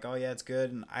people are like, oh yeah, it's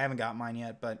good. And I haven't got mine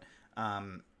yet, but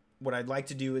what I'd like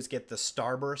to do is get the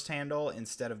starburst handle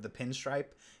instead of the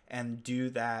pinstripe, and do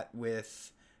that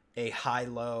with a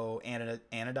high-low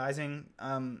anodizing,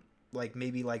 like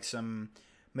maybe like some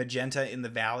magenta in the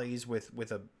valleys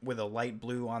with a light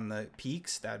blue on the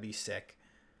peaks. That'd be sick.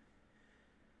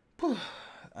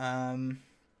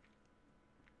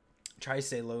 Try to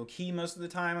stay low key most of the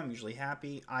time. I'm usually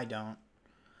happy. I don't.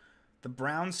 The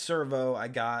brown servo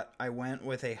I went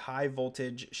with a high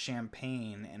voltage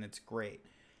champagne, and it's great.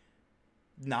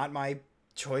 Not my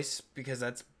choice because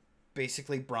that's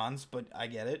basically bronze, but I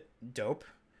get it. Dope.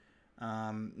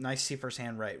 Nice see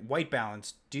firsthand right. White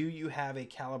balance. Do you have a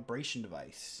calibration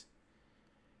device?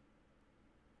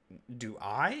 Do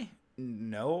I?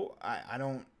 No, I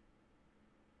don't.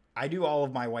 I do all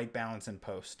of my white balance in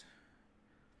post.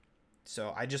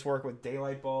 So I just work with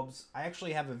daylight bulbs. I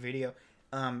actually have a video.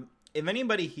 If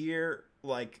anybody here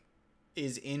like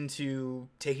is into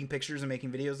taking pictures and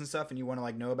making videos and stuff, and you want to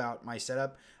like know about my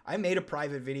setup, I made a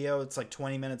private video. It's like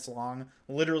 20 minutes long,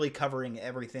 literally covering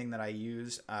everything that I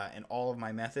use and all of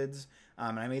my methods.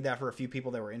 And I made that for a few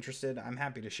people that were interested. I'm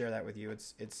happy to share that with you.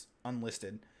 It's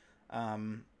unlisted.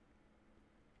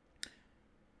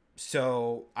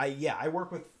 So I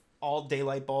work with all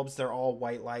daylight bulbs. They're all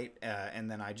white light, and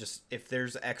then I just, if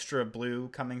there's extra blue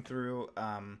coming through,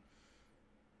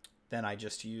 then I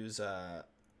just use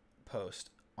post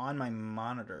on my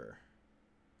monitor.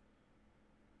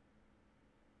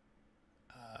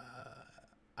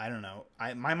 I don't know.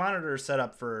 My monitor is set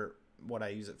up for what I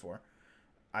use it for.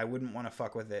 I wouldn't want to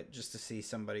fuck with it just to see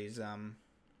somebody's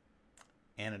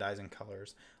anodizing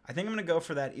colors. I think I'm gonna go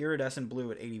for that iridescent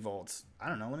blue at 80 volts. I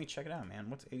don't know. Let me check it out, man.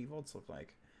 What's 80 volts look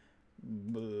like?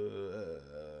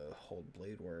 Hold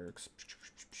blade works.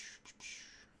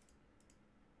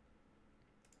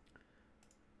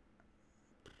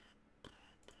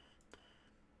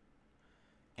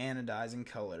 Anodizing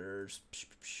colors.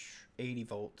 80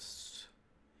 volts.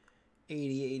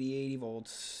 80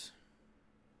 volts.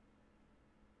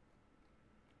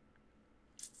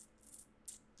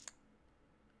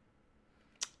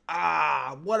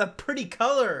 Ah, what a pretty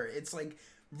color. It's like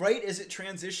right as it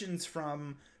transitions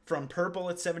from purple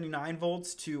at 79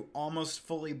 volts to almost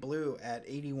fully blue at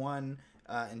 81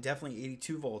 and definitely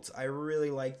 82 volts. I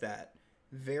really like that.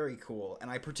 Very cool. And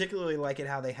I particularly like it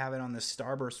how they have it on the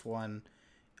Starburst one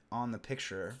on the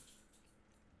picture.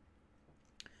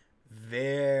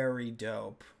 Very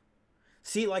dope.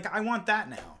 See, like, I want that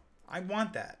now. I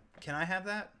want that. Can I have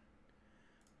that?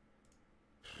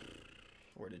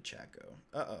 Where did chat go?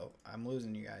 Uh-oh. I'm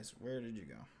losing you guys. Where did you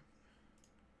go?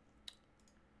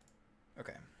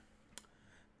 Okay.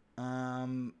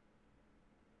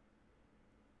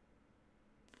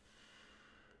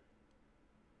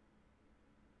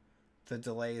 The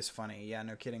delay is funny. Yeah,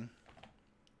 no kidding.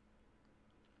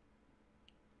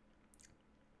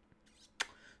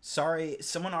 Sorry,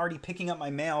 someone already picking up my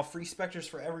mail. Free Spectres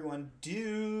for everyone.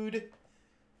 Dude,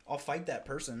 I'll fight that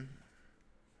person.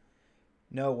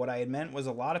 No, what I had meant was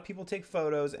a lot of people take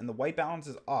photos and the white balance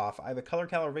is off. I have a color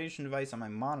calibration device on my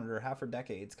monitor, have for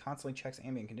decades, constantly checks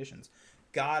ambient conditions.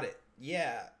 Got it.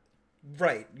 Yeah.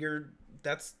 Right.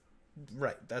 That's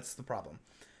right. That's the problem.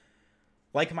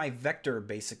 Like my Vector,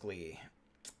 basically.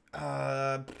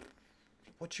 What's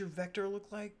your Vector look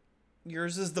like?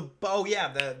 Yours is oh yeah,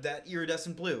 that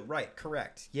iridescent blue. Right,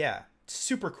 correct. Yeah.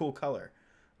 Super cool color.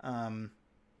 Only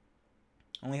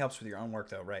helps with your own work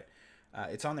though, right?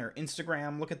 It's on their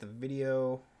Instagram. Look at the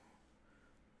video.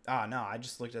 Ah, no, I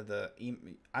just looked at the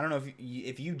I don't know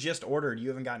if you just ordered, you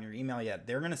haven't gotten your email yet.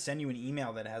 They're going to send you an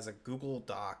email that has a Google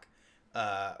Doc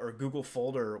or Google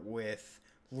folder with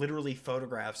literally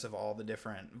photographs of all the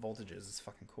different voltages. It's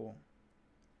fucking cool.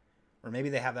 Or maybe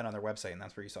they have that on their website and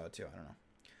that's where you saw it too. I don't know.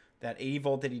 That 80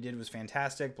 volt that he did was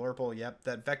fantastic. Blurple, yep.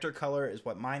 That Vector color is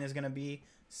what mine is going to be.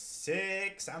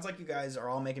 Sick. Sounds like you guys are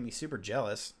all making me super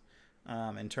jealous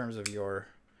in terms of your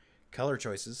color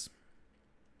choices.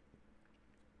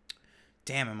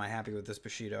 Damn, am I happy with this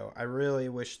Bushido. I really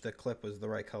wish the clip was the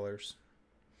right colors.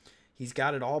 He's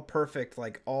got it all perfect,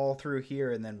 like all through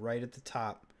here and then right at the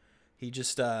top. He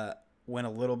just went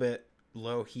a little bit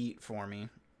low heat for me.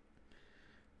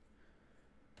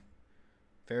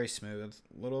 Very smooth.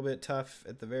 A little bit tough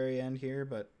at the very end here,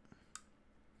 but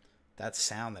that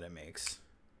sound that it makes.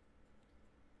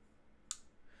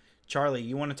 Charlie,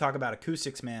 you want to talk about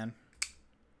acoustics, man?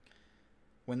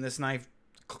 When this knife,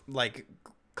 like,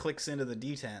 clicks into the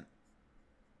detent.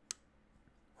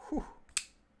 Whew.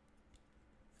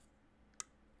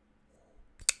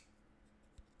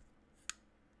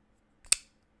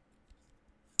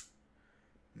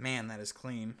 Man, that is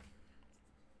clean.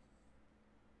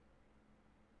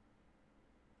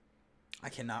 I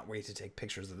cannot wait to take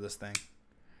pictures of this thing.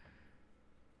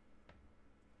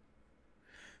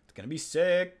 It's gonna be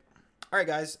sick. All right,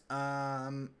 guys.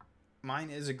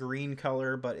 Mine is a green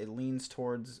color, but it leans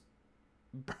towards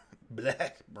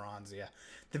black bronze. Yeah,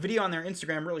 the video on their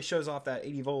Instagram really shows off that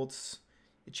 80 volts.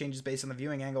 It changes based on the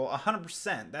viewing angle.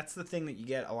 100%. That's the thing that you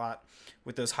get a lot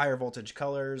with those higher voltage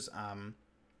colors,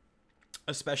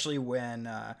 especially when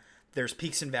there's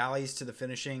peaks and valleys to the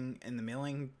finishing and the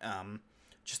milling.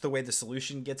 Just the way the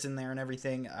solution gets in there and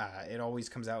everything, it always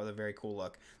comes out with a very cool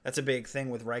look. That's a big thing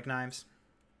with Reich knives.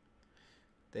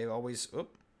 They always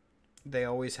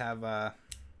have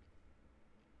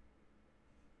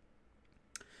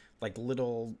like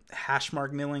little hash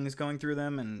mark millings going through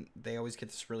them, and they always get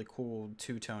this really cool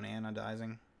two-tone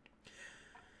anodizing.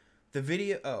 The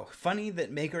video, funny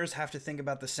that makers have to think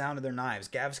about the sound of their knives.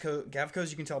 Gavco's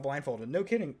you can tell blindfolded. No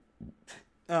kidding.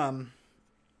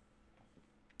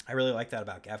 I really like that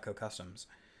about Gavco Customs.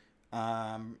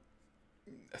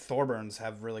 Thorburns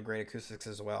have really great acoustics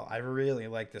as well. I really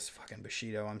like this fucking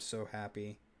Bushido. I'm so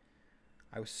happy.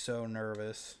 I was so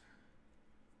nervous.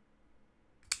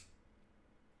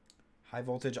 High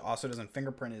voltage also doesn't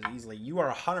fingerprint as easily. You are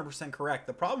 100% correct.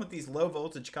 The problem with these low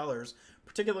voltage colors,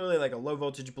 particularly like a low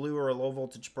voltage blue or a low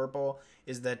voltage purple,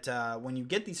 is that when you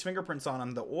get these fingerprints on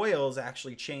them, the oils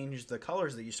actually change the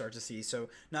colors that you start to see. So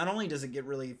not only does it get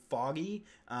really foggy,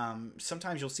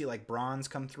 sometimes you'll see like bronze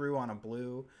come through on a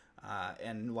blue,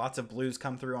 and lots of blues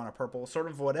come through on a purple. Sort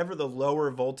of whatever the lower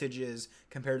voltage is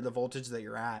compared to the voltage that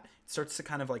you're at, it starts to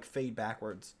kind of like fade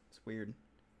backwards. It's weird.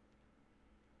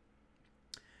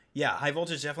 Yeah, high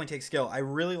voltage definitely takes skill. I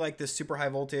really like this super high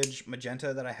voltage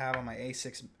magenta that I have on my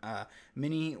A6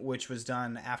 Mini, which was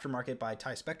done aftermarket by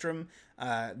Thai Spectrum.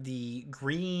 The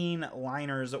green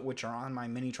liners, which are on my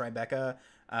Mini Tribeca,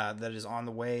 that is on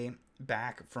the way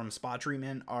back from spot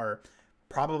treatment, are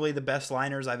probably the best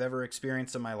liners I've ever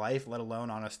experienced in my life, let alone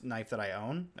on a knife that I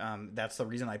own. That's the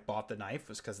reason I bought the knife,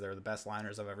 was because they're the best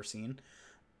liners I've ever seen.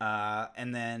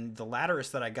 And then the Lattice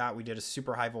that I got, we did a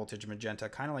super high voltage magenta,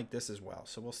 kind of like this as well.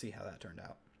 So we'll see how that turned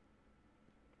out.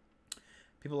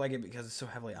 People like it because it's so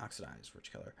heavily oxidized.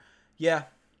 Rich color. Yeah.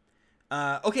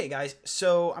 Okay, guys.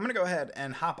 So I'm going to go ahead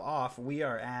and hop off. We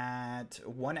are at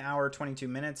 1 hour, 22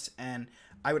 minutes. And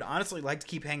I would honestly like to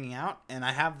keep hanging out. And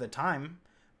I have the time.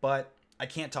 But I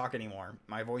can't talk anymore.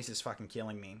 My voice is fucking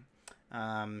killing me.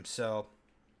 So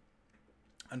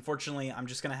unfortunately, I'm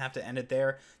just going to have to end it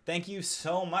there. Thank you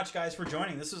so much, guys, for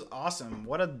joining. This was awesome.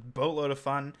 What a boatload of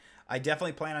fun. I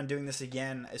definitely plan on doing this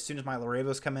again as soon as my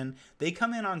Larevos come in. They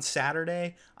come in on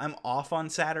Saturday. I'm off on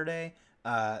Saturday.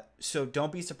 So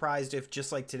don't be surprised if,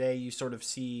 just like today, you sort of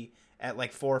see at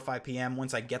like 4 or 5 p.m.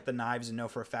 once I get the knives and know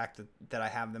for a fact that I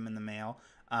have them in the mail,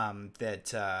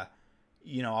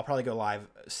 you know, I'll probably go live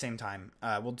same time.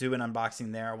 We'll do an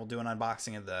unboxing there. We'll do an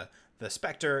unboxing of the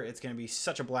Spectre. It's going to be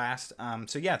such a blast.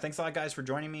 So yeah, thanks a lot, guys, for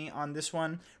joining me on this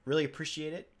one. Really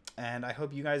appreciate it. And I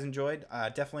hope you guys enjoyed.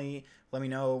 Definitely let me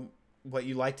know what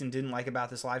you liked and didn't like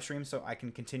about this live stream so I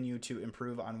can continue to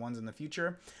improve on ones in the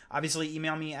future. Obviously,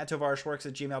 email me at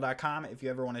tovarishworks@gmail.com if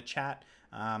you ever want to chat.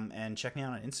 And check me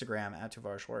out on Instagram at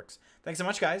tovarishworks. Thanks so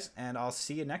much, guys, and I'll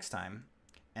see you next time.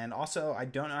 And also, I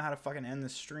don't know how to fucking end the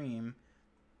stream.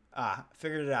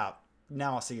 Figured it out.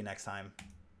 Now I'll see you next time.